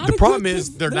 The problem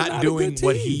is they're not doing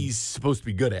what he's supposed to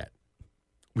be good at,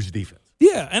 which is defense.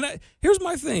 Yeah, and here's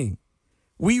my thing: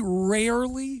 we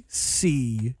rarely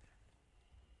see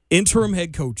interim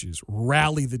head coaches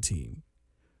rally the team.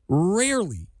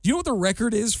 Rarely. Do you know what the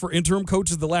record is for interim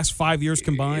coaches the last 5 years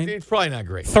combined? It's probably not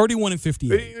great.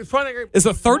 31-58. It's probably not great. It's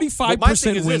a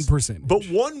 35% win percentage. But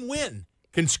one win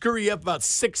can screw you up about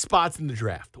 6 spots in the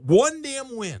draft. One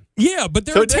damn win. Yeah, but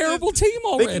they're a terrible team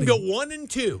already. They can go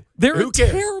 1-2. They're Who a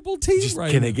cares? terrible team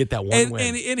right Can now. they get that one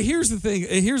win? And here's the thing.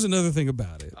 Here's another thing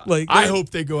about it. Like I hope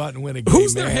they go out and win a game.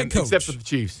 Who's their head coach? Except for the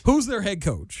Chiefs. Who's their head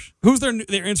coach? Who's their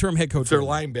interim head coach? It's their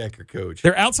linebacker coach.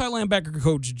 Their outside linebacker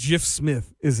coach, Jiff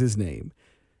Smith, is his name.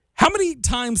 How many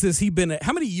times has he been?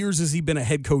 How many years has he been a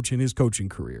head coach in his coaching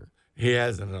career? He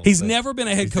hasn't. He's never been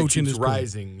a head coach in his career.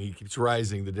 He keeps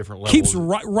rising the different levels. Keeps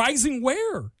rising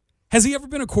where? Has he ever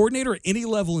been a coordinator at any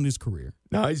level in his career?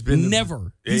 No, he's been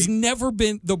never. He's never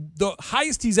been the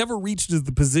highest he's ever reached is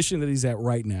the position that he's at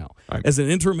right now as an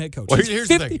interim head coach. Well, here's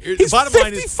the thing. He's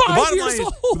 55 years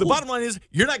old. The bottom line is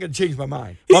you're not going to change my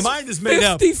mind. My mind is made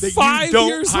up that you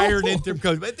don't hire an interim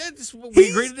coach. But we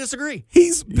agree to disagree.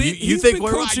 You think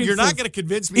you're not going to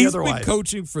convince me otherwise. He's been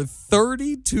coaching for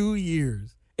 32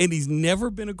 years, and he's never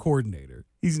been a coordinator.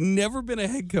 He's never been a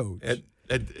head coach.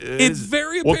 It's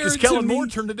very apparent because Kellen to me. Moore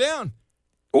turned it down.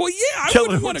 Well, yeah, I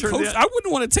wouldn't want to coach. I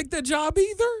wouldn't want to take that job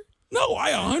either. No,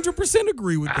 I 100%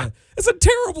 agree with that. It's a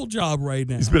terrible job right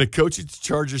now. He's been a coach at the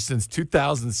Chargers since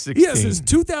 2016. Yeah, since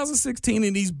 2016,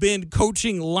 and he's been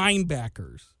coaching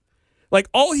linebackers. Like,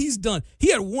 all he's done,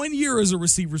 he had 1 year as a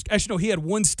receivers. Actually, no, he had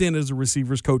one stint as a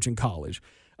receivers coach in college,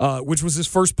 which was his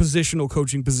first positional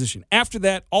coaching position. After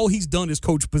that, all he's done is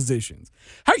coach positions.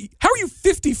 How are you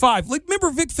 55? Like,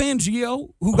 remember Vic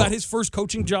Fangio, who got his first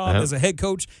coaching job as a head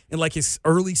coach in like his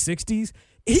early 60s?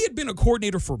 He had been a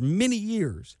coordinator for many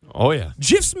years. Oh, yeah.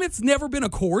 Jiff Smith's never been a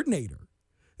coordinator.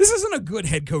 This isn't a good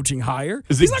head coaching hire.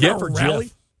 Is it Giff or rally.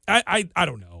 Jiff? I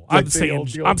don't know. I'm saying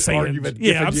Jiff. I'm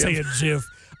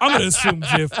going to assume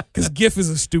Jiff because Giff is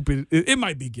a stupid. It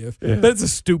might be Giff, but it's a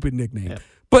stupid nickname. Yeah.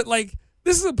 But like,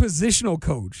 this is a positional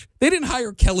coach. They didn't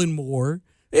hire Kellen Moore.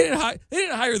 They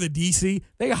didn't hire the DC.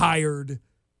 They hired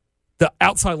the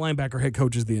outside linebacker head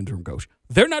coach as the interim coach.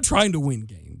 They're not trying to win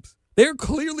games. They're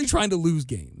clearly trying to lose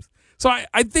games. So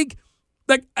I think,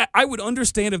 like, I would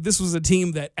understand if this was a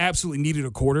team that absolutely needed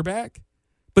a quarterback,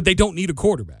 but they don't need a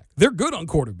quarterback. They're good on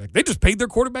quarterback. They just paid their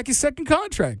quarterback his second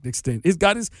contract extent. He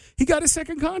got his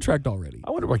second contract already.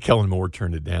 I wonder why Kellen Moore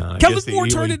turned it down. Kellen Moore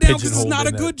turned it down because it's not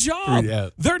a good job.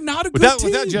 They're not a good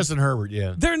team. Without Justin Herbert,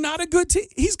 They're not a good team.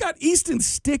 He's got Easton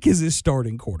Stick as his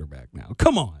starting quarterback now.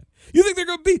 Come on. You think they're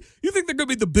going to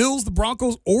be the Bills, the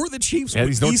Broncos, or the Chiefs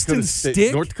with Easton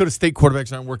Stick? North Dakota State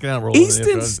quarterbacks aren't working out.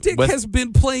 Easton Stick has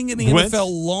been playing in the NFL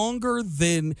longer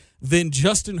than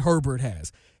Justin Herbert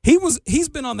has. He's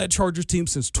been on that Chargers team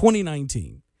since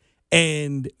 2019,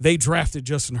 and they drafted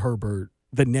Justin Herbert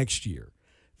the next year.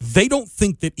 They don't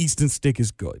think that Easton Stick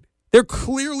is good. They're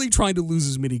clearly trying to lose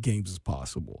as many games as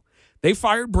possible. They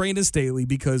fired Brandon Staley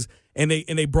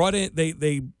they brought in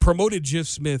they promoted Jiff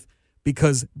Smith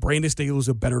because Brandon Staley was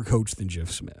a better coach than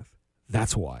Jiff Smith.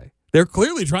 That's why. They're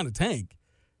clearly trying to tank,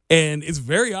 and it's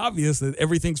very obvious that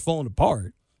everything's falling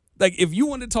apart. Like, if you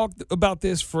want to talk about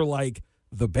this for like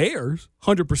the Bears,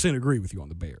 100% agree with you on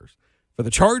the Bears. For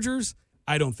the Chargers,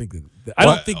 I don't think that. I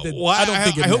hope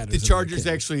the Chargers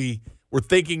actually were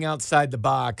thinking outside the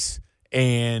box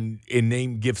and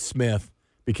named Giff Smith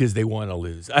because they want to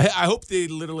lose. I hope they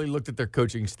literally looked at their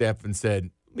coaching staff and said,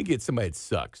 "Let me get somebody that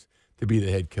sucks to be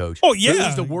the head coach." Oh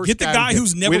yeah, get the guy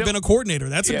who's never been a coordinator.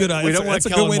 That's a good idea. That's a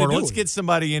good way to do it. Let's get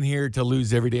somebody in here to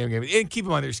lose every damn game, and keep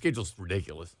in mind their schedule's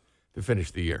ridiculous to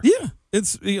finish the year. Yeah,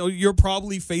 it's you're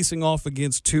probably facing off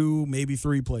against 2, maybe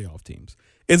 3 playoff teams.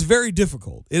 It's very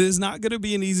difficult. It is not going to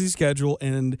be an easy schedule,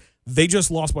 and they just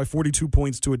lost by 42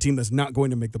 points to a team that's not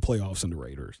going to make the playoffs in the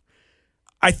Raiders.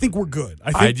 I think we're good.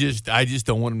 I just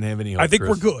don't want them to have any hope. I think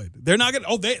Chris. we're good. They're not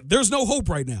going to. There's no hope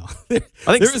right now.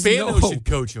 I think Spanos should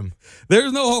coach them.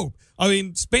 There's no hope. I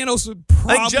mean, Spanos would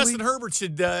probably. I think Justin Herbert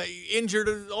should, injured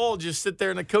at all, just sit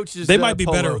there in the coaches. They might be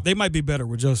polo. better. They might be better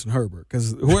with Justin Herbert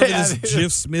because whoever this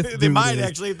Jeff Smith they might is,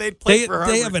 actually. If they play for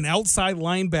Herbert. They have an outside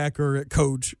linebacker at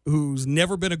coach who's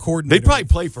never been a coordinator. They probably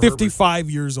play for 55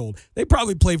 years old. They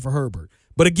probably play for Herbert.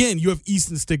 But again, you have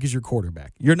Easton Stick as your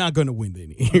quarterback. You're not going to win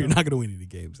any. You're not going to win any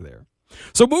games there.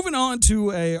 So moving on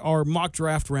to our mock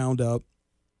draft roundup,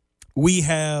 we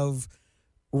have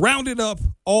rounded up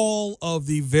all of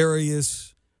the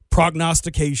various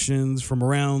prognostications from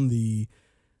around the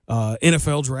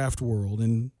NFL draft world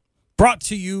and brought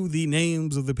to you the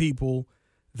names of the people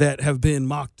that have been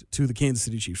mocked to the Kansas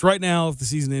City Chiefs. Right now, if the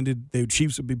season ended, the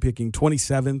Chiefs would be picking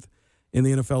 27th in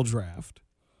the NFL draft.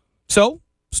 So,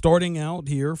 starting out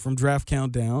here from Draft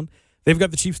Countdown, they've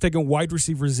got the Chiefs taking wide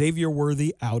receiver Xavier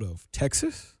Worthy out of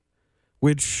Texas,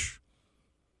 which,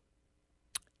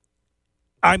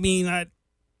 I mean,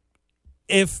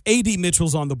 if A.D.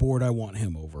 Mitchell's on the board, I want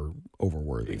him over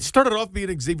Worthy. It started off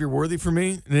being Xavier Worthy for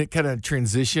me, and it kind of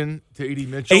transitioned to A.D.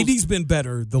 Mitchell. A.D.'s been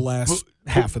better the last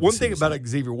half of the season. One thing about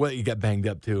Xavier Worthy, he got banged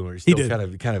up too, or still kind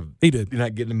of he did. You're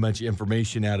not getting much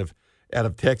information out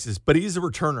of Texas, but he's a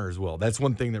returner as well. That's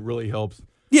one thing that really helps.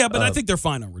 Yeah, but I think they're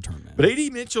fine on return, man. But A.D.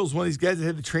 Mitchell's one of these guys that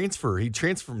had to transfer. He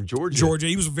transferred from Georgia.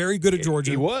 He was very good at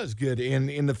Georgia. He was good,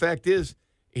 and the fact is,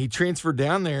 he transferred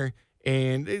down there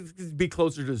and it'd be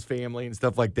closer to his family and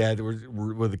stuff like that.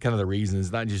 Were the kind of the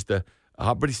reasons, not just but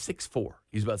he's 6'4".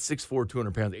 He's about 6'4",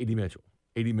 200 pounds. A.D. Mitchell.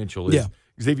 A.D. Mitchell is. Yeah.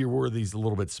 Xavier Worthy's a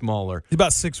little bit smaller. He's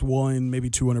about 6'1", maybe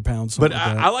 200 pounds. But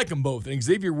I like them both. And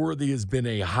Xavier Worthy has been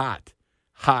a hot.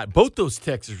 Both those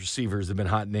Texas receivers have been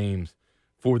hot names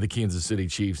for the Kansas City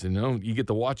Chiefs. And you get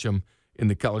to watch them in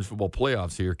the college football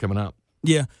playoffs here coming up.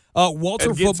 Yeah.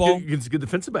 Walter Football gets good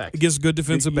defensive backs. Gets good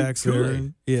defensive backs there.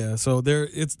 Yeah, so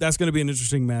that's going to be an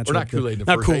interesting matchup. Or not Kool-Aid.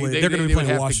 Not Kool-Aid. They're going to be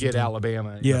playing Washington. To get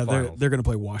Alabama. Yeah, they're going to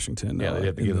play Washington. Yeah, they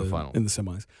have to get in the final in the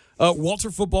semis.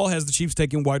 Walter Football has the Chiefs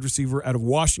taking wide receiver out of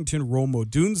Washington, Rome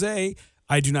Odunze.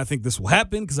 I do not think this will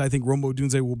happen because I think Rome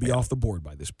Odunze will be off the board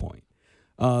by this point.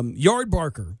 Yard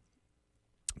Barker,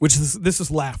 which this is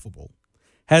laughable,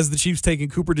 has the Chiefs taking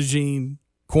Cooper DeJean,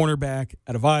 cornerback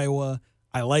out of Iowa.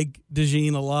 I like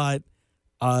DeJean a lot.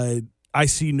 I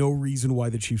see no reason why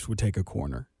the Chiefs would take a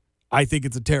corner. I think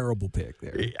it's a terrible pick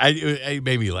there. It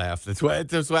made me laugh. That's why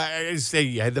I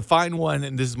say I had to find one,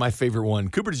 and this is my favorite one.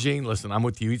 Cooper DeJean, listen, I'm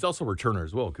with you. He's also a returner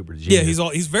as well, Cooper DeJean. Yeah,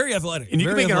 he's very athletic. And you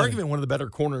can make an argument one of the better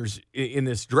corners in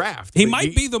this draft. He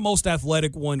might be the most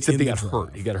athletic one except in he the got draft.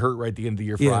 hurt. He got hurt right at the end of the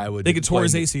year for Iowa. They tore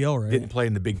his ACL, right? Didn't play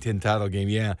in the Big Ten title game,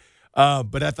 yeah.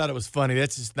 But I thought it was funny.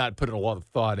 That's just not putting a lot of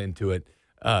thought into it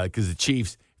because the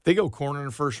Chiefs, if they go corner in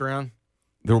the first round,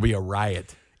 there will be a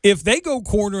riot. If they go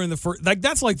corner in the first,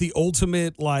 that's like the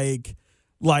ultimate, like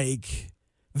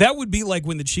that would be like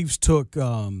when the Chiefs took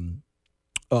Clyde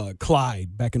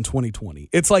back in 2020.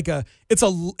 It's like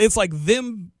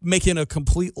them making a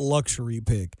complete luxury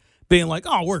pick, being like,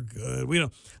 oh, we're good. We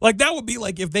don't like that would be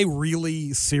like if they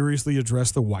really seriously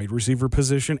address the wide receiver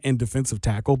position and defensive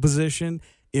tackle position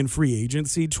in free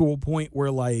agency to a point where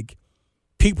like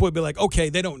people would be like, okay,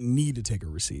 they don't need to take a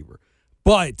receiver.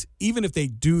 But even if they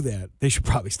do that, they should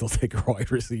probably still take a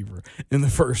wide receiver in the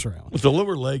first round. It's a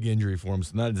lower leg injury for him,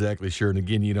 so not exactly sure. And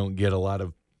again, you don't get a lot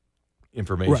of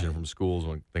information from schools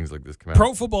when things like this come out.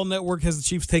 Pro Football Network has the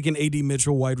Chiefs taking A.D.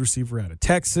 Mitchell, wide receiver out of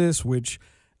Texas, which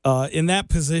in that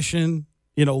position,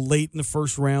 late in the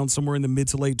first round, somewhere in the mid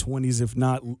to late 20s, if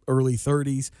not early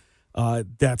 30s,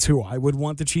 that's who I would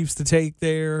want the Chiefs to take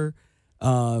there.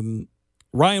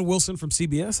 Ryan Wilson from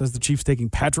CBS has the Chiefs taking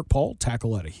Patrick Paul,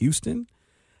 tackle out of Houston,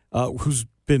 who's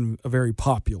been a very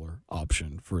popular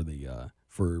option for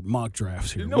mock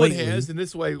drafts here. It has, and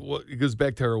this way it goes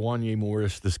back to our Wanye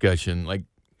Morris discussion, like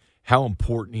how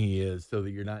important he is, so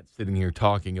that you're not sitting here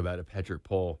talking about a Patrick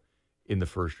Paul in the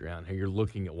first round. How you're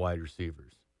looking at wide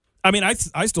receivers. I mean,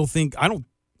 I still think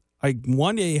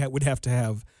Wanye would have to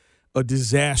have a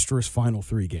disastrous final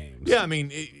 3 games. Yeah, I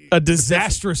mean, a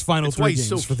disastrous final 3 games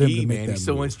so for them to make that He's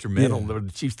so move. instrumental that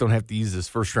the Chiefs don't have to use this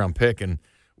first round pick, and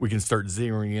we can start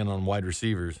zeroing in on wide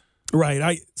receivers. Right.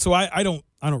 I don't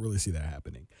really see that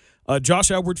happening.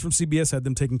 Josh Edwards from CBS had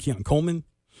them taking Keon Coleman.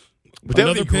 But that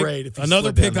would be great if he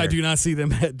another pick I do not see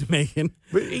them making.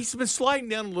 But he's been sliding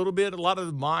down a little bit. A lot of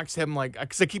the mocks have him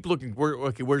because I keep looking.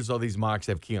 Where's all these mocks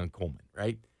have Keon Coleman?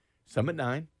 Right. Some at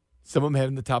 9. Some of them have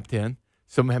in the top 10.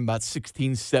 Some of them about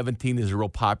 16, 17 is a real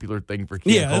popular thing for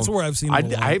Keon Coleman. That's where I've seen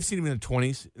him. I have seen him in the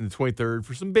 20s, in the 23rd,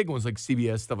 for some big ones like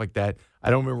CBS, stuff like that.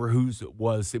 I don't remember whose it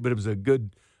was, but it was a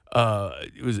good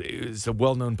it was a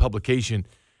well-known publication.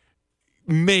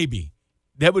 Maybe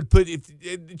that would put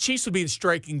the Chiefs would be in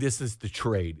striking distance to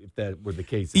trade if that were the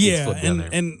case.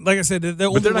 And like I said, the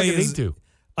only they're not way going to is, need to.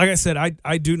 Like I said,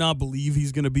 I do not believe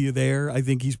he's going to be there. I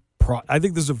think I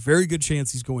think there's a very good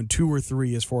chance he's going 2 or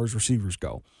 3 as far as receivers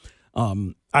go.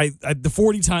 The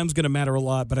 40 time is going to matter a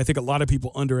lot, but I think a lot of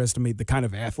people underestimate the kind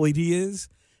of athlete he is.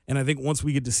 And I think once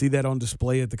we get to see that on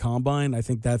display at the combine, I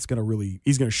think that's going to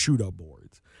he's going to shoot up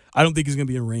boards. I don't think he's going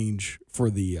to be in range for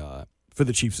the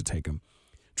Chiefs to take him.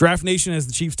 Draft Nation has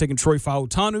the Chiefs taking Troy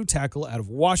Fautanu, tackle out of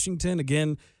Washington.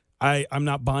 Again, I'm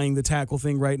not buying the tackle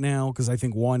thing right now because I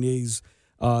think Wanye's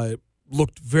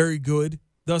looked very good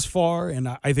thus far, and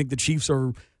I think the Chiefs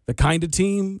are the kind of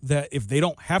team that if they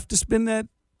don't have to spend that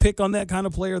pick on that kind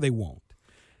of player, they won't.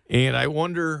 And I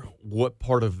wonder what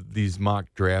part of these mock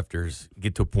drafters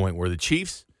get to a point where the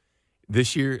Chiefs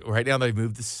this year, right now, they've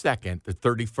moved to second. They're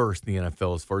 31st in the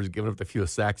NFL as far as giving up the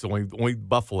fewest sacks. Only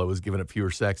Buffalo has given up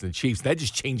fewer sacks than the Chiefs. That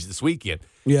just changed this weekend.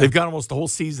 Yeah. They've got almost the whole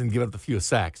season giving up the fewest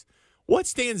sacks. What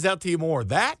stands out to you more,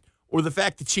 that or the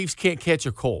fact the Chiefs can't catch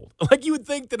a cold? Like you would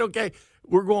think that, okay,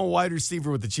 we're going wide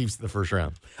receiver with the Chiefs in the first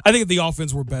round. I think if the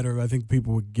offense were better, I think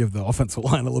people would give the offensive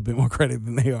line a little bit more credit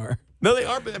than they are. No, they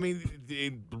are, but I mean,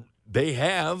 they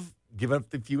have given up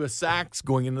the fewest sacks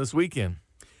going into this weekend.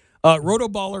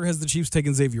 Rotoballer has the Chiefs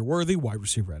taking Xavier Worthy, wide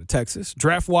receiver out of Texas.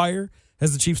 DraftWire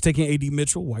has the Chiefs taking A.D.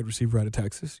 Mitchell, wide receiver out of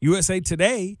Texas. USA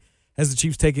Today has the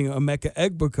Chiefs taking Emeka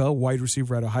Egbuka, wide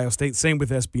receiver out of Ohio State. Same with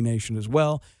SB Nation as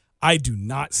well. I do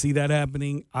not see that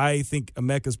happening. I think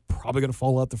Emeka's probably going to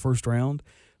fall out the first round.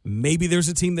 Maybe there's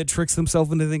a team that tricks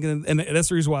themselves into thinking, and that's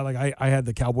the reason why I had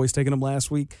the Cowboys taking him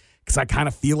last week, because I kind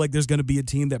of feel like there's going to be a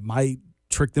team that might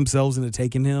trick themselves into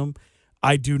taking him.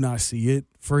 I do not see it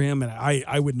for him, and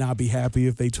I would not be happy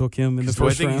if they took him in the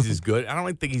first round. I think he's as good. I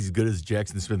don't think he's as good as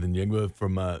Jackson Smith-Njigba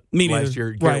from last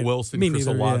year. Garrett Right. Wilson, Me Chris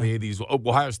neither, Olave, yeah. these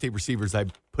Ohio State receivers I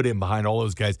put in behind all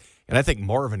those guys. And I think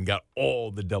Marvin got all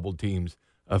the double teams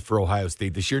for Ohio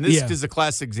State this year. And this is a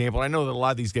classic example. I know that a lot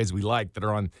of these guys we like that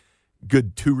are on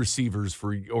good 2 receivers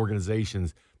for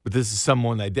organizations, but this is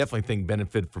someone that I definitely think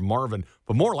benefited from Marvin,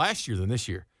 but more last year than this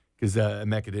year because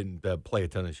Emeka didn't play a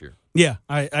ton this year. Yeah,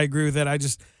 I agree with that.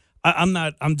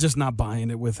 I'm just not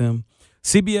buying it with him.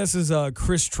 CBS's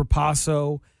Chris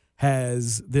Trapasso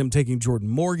has them taking Jordan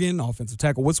Morgan, offensive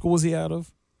tackle. What school was he out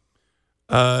of?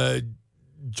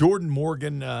 Jordan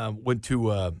Morgan went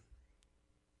to I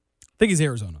think he's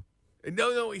Arizona.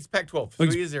 No, he's Pac-12. So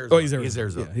he is Arizona. Oh, he's Arizona. He's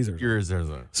Arizona. Yeah, he's Arizona. You're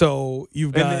Arizona. So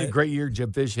you've got and a great year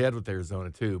Jeb Fish had with Arizona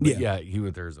too. But yeah, he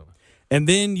went to Arizona. And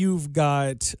then you've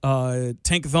got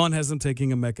Tankathon has them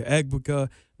taking Emeka Egbuka.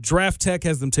 Draft Tech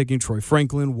has them taking Troy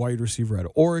Franklin, wide receiver out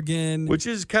of Oregon, which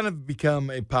has kind of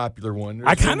become a popular one.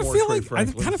 I kind of feel like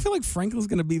Franklin's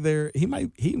going to be there.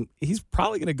 He's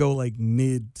probably going to go like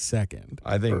mid-second.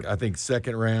 I think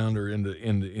second round or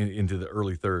into the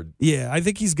early third. Yeah, I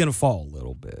think he's going to fall a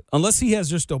little bit unless he has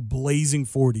just a blazing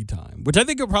 40 time, which I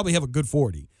think he'll probably have a good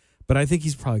 40, but I think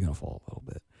he's probably going to fall a little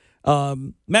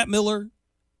bit. Matt Miller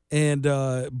and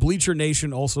Bleacher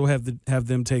Nation also have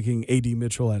them taking A.D.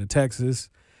 Mitchell out of Texas.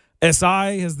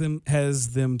 SI has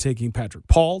them taking Patrick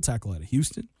Paul, tackle out of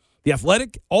Houston. The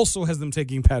Athletic also has them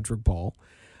taking Patrick Paul.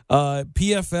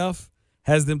 PFF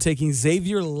has them taking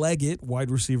Xavier Leggett, wide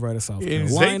receiver out of South Carolina.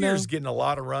 Xavier's getting a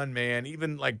lot of run, man.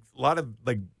 Even like a lot of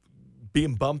like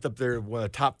being bumped up there, one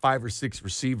of the top 5 or 6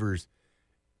 receivers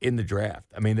in the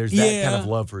draft. I mean, there's that kind of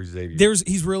love for Xavier.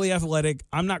 He's really athletic.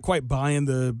 I'm not quite buying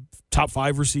the top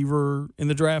 5 receiver in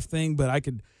the draft thing, but I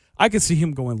could see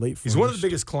him going late first. He's one of the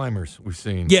biggest climbers we've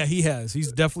seen. Yeah, he has.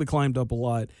 He's definitely climbed up a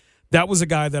lot. That was a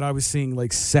guy that I was seeing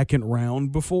like second or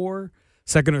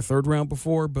third round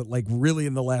before, but like really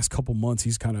in the last couple months,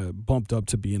 he's kind of bumped up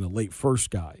to being a late first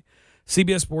guy.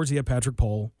 CBS Sports, he had Patrick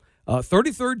Paul.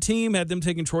 33rd team had them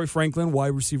taking Troy Franklin,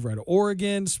 wide receiver out of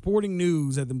Oregon. Sporting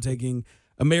News had them taking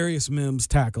Amarius Mims,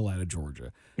 tackle out of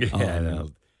Georgia. Yeah, I know.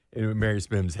 And Marius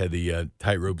Mims had the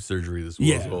tightrope surgery this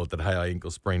week as well with that high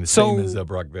ankle sprain, the same as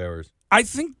Brock Bowers. I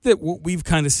think that what we've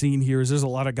kind of seen here is there's a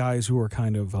lot of guys who are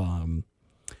kind of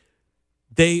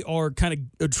they are kind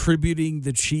of attributing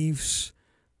the Chiefs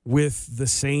with the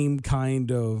same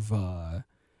kind of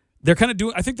they're kind of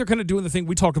doing the thing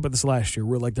we talked about this last year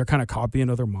where like they're kind of copying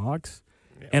other mocks.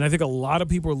 Yeah. And I think a lot of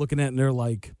people are looking at it and they're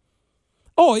like,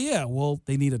 oh yeah, well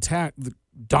they need a tackle.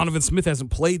 Donovan Smith hasn't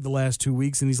played the last 2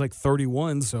 weeks, and he's like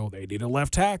 31, so they need a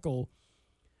left tackle.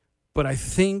 But I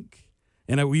think,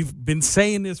 and we've been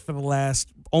saying this for the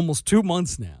last almost 2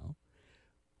 months now,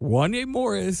 Wanya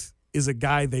Morris is a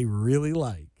guy they really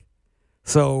like.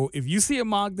 So if you see a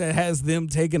mock that has them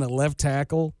taking a left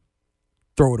tackle,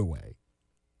 throw it away.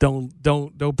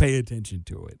 Don't pay attention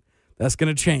to it. That's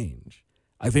going to change.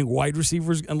 I think wide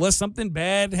receivers, unless something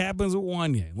bad happens with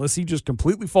Wanye, unless he just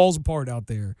completely falls apart out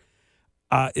there,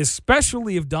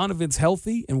 especially if Donovan's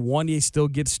healthy and Wanye still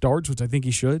gets starts, which I think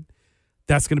he should,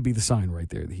 that's going to be the sign right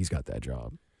there that he's got that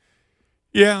job.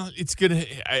 Yeah, it's going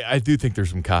to – I do think there's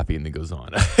some copying that goes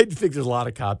on. I think there's a lot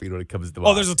of copying when it comes to –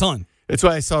 Oh, there's a ton. That's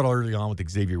why I saw it early on with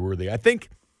Xavier Worthy. I think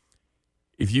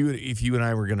if you and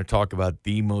I were going to talk about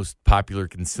the most popular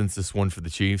consensus one for the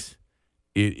Chiefs,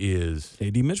 it is –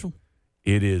 A.D. Mitchell.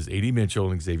 It is A.D. Mitchell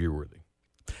and Xavier Worthy.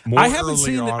 I haven't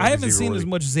seen as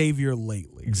much Xavier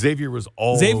lately. Xavier was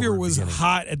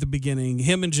hot at the beginning.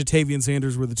 Him and Jatavian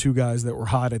Sanders were the two guys that were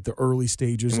hot at the early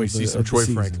stages. And we see some Troy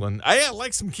season. Franklin. I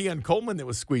like some Keon Coleman that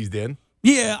was squeezed in.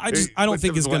 Yeah, I don't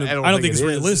think it's going to. I don't think it's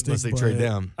realistic. Unless they trade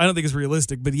down. I don't think it's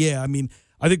realistic. But yeah, I mean,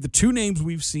 I think the two names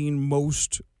we've seen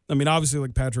most. I mean, obviously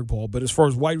like Patrick Paul, but as far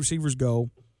as wide receivers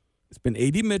go, it's been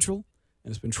A.D. Mitchell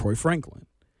and it's been Troy Franklin.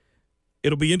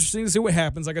 It'll be interesting to see what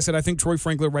happens. Like I said, I think Troy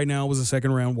Franklin right now was a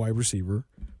second-round wide receiver,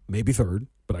 maybe third,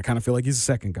 but I kind of feel like he's a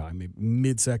second guy, maybe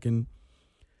mid-second.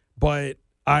 But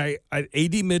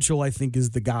A.D. Mitchell, I think,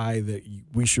 is the guy that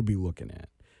we should be looking at.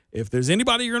 If there's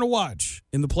anybody you're going to watch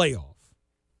in the playoff,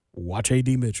 watch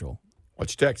A.D. Mitchell.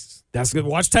 Watch Texas. That's good.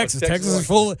 Watch Texas. Texas is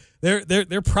full.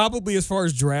 They're probably, as far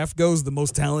as draft goes, the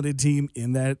most talented team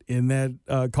in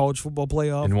that college football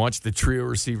playoff. And watch the trio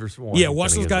receivers. Yeah,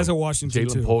 watch those guys at Washington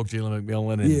too. Jalen Polk, Jalen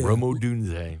McMillan, and Romo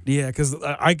Dunze. Yeah, because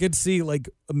I could see like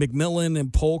McMillan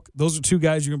and Polk. Those are two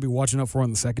guys you're going to be watching out for on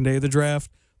the second day of the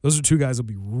draft. Those are two guys that'll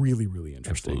be really, really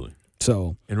interesting. Absolutely.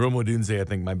 So, and Romo Dunze, I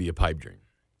think, might be a pipe dream.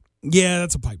 Yeah,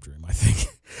 that's a pipe dream, I think.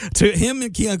 To him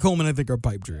and Keon Coleman, I think, are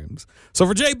pipe dreams. So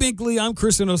for Jay Binkley, I'm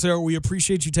Chris Osero. We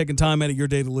appreciate you taking time out of your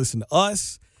day to listen to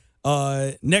us.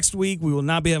 Next week, we will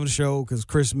not be having a show because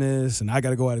Christmas and I got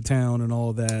to go out of town and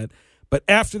all of that. But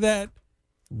after that,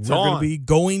 we're going to be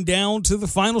going down to the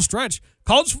final stretch.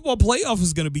 College football playoff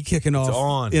is going to be kicking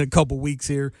off in a couple weeks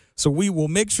here. So we will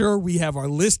make sure we have our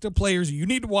list of players you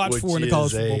need to watch for in the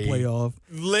college football playoff.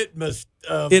 Litmus.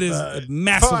 It is a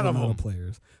massive amount of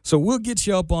players. So we'll get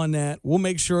you up on that. We'll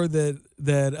make sure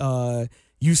that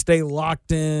you stay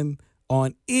locked in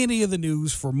on any of the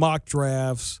news for mock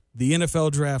drafts, the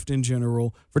NFL draft in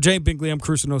general. For Jay Binkley, I'm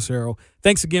Chris Osero.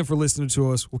 Thanks again for listening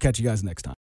to us. We'll catch you guys next time.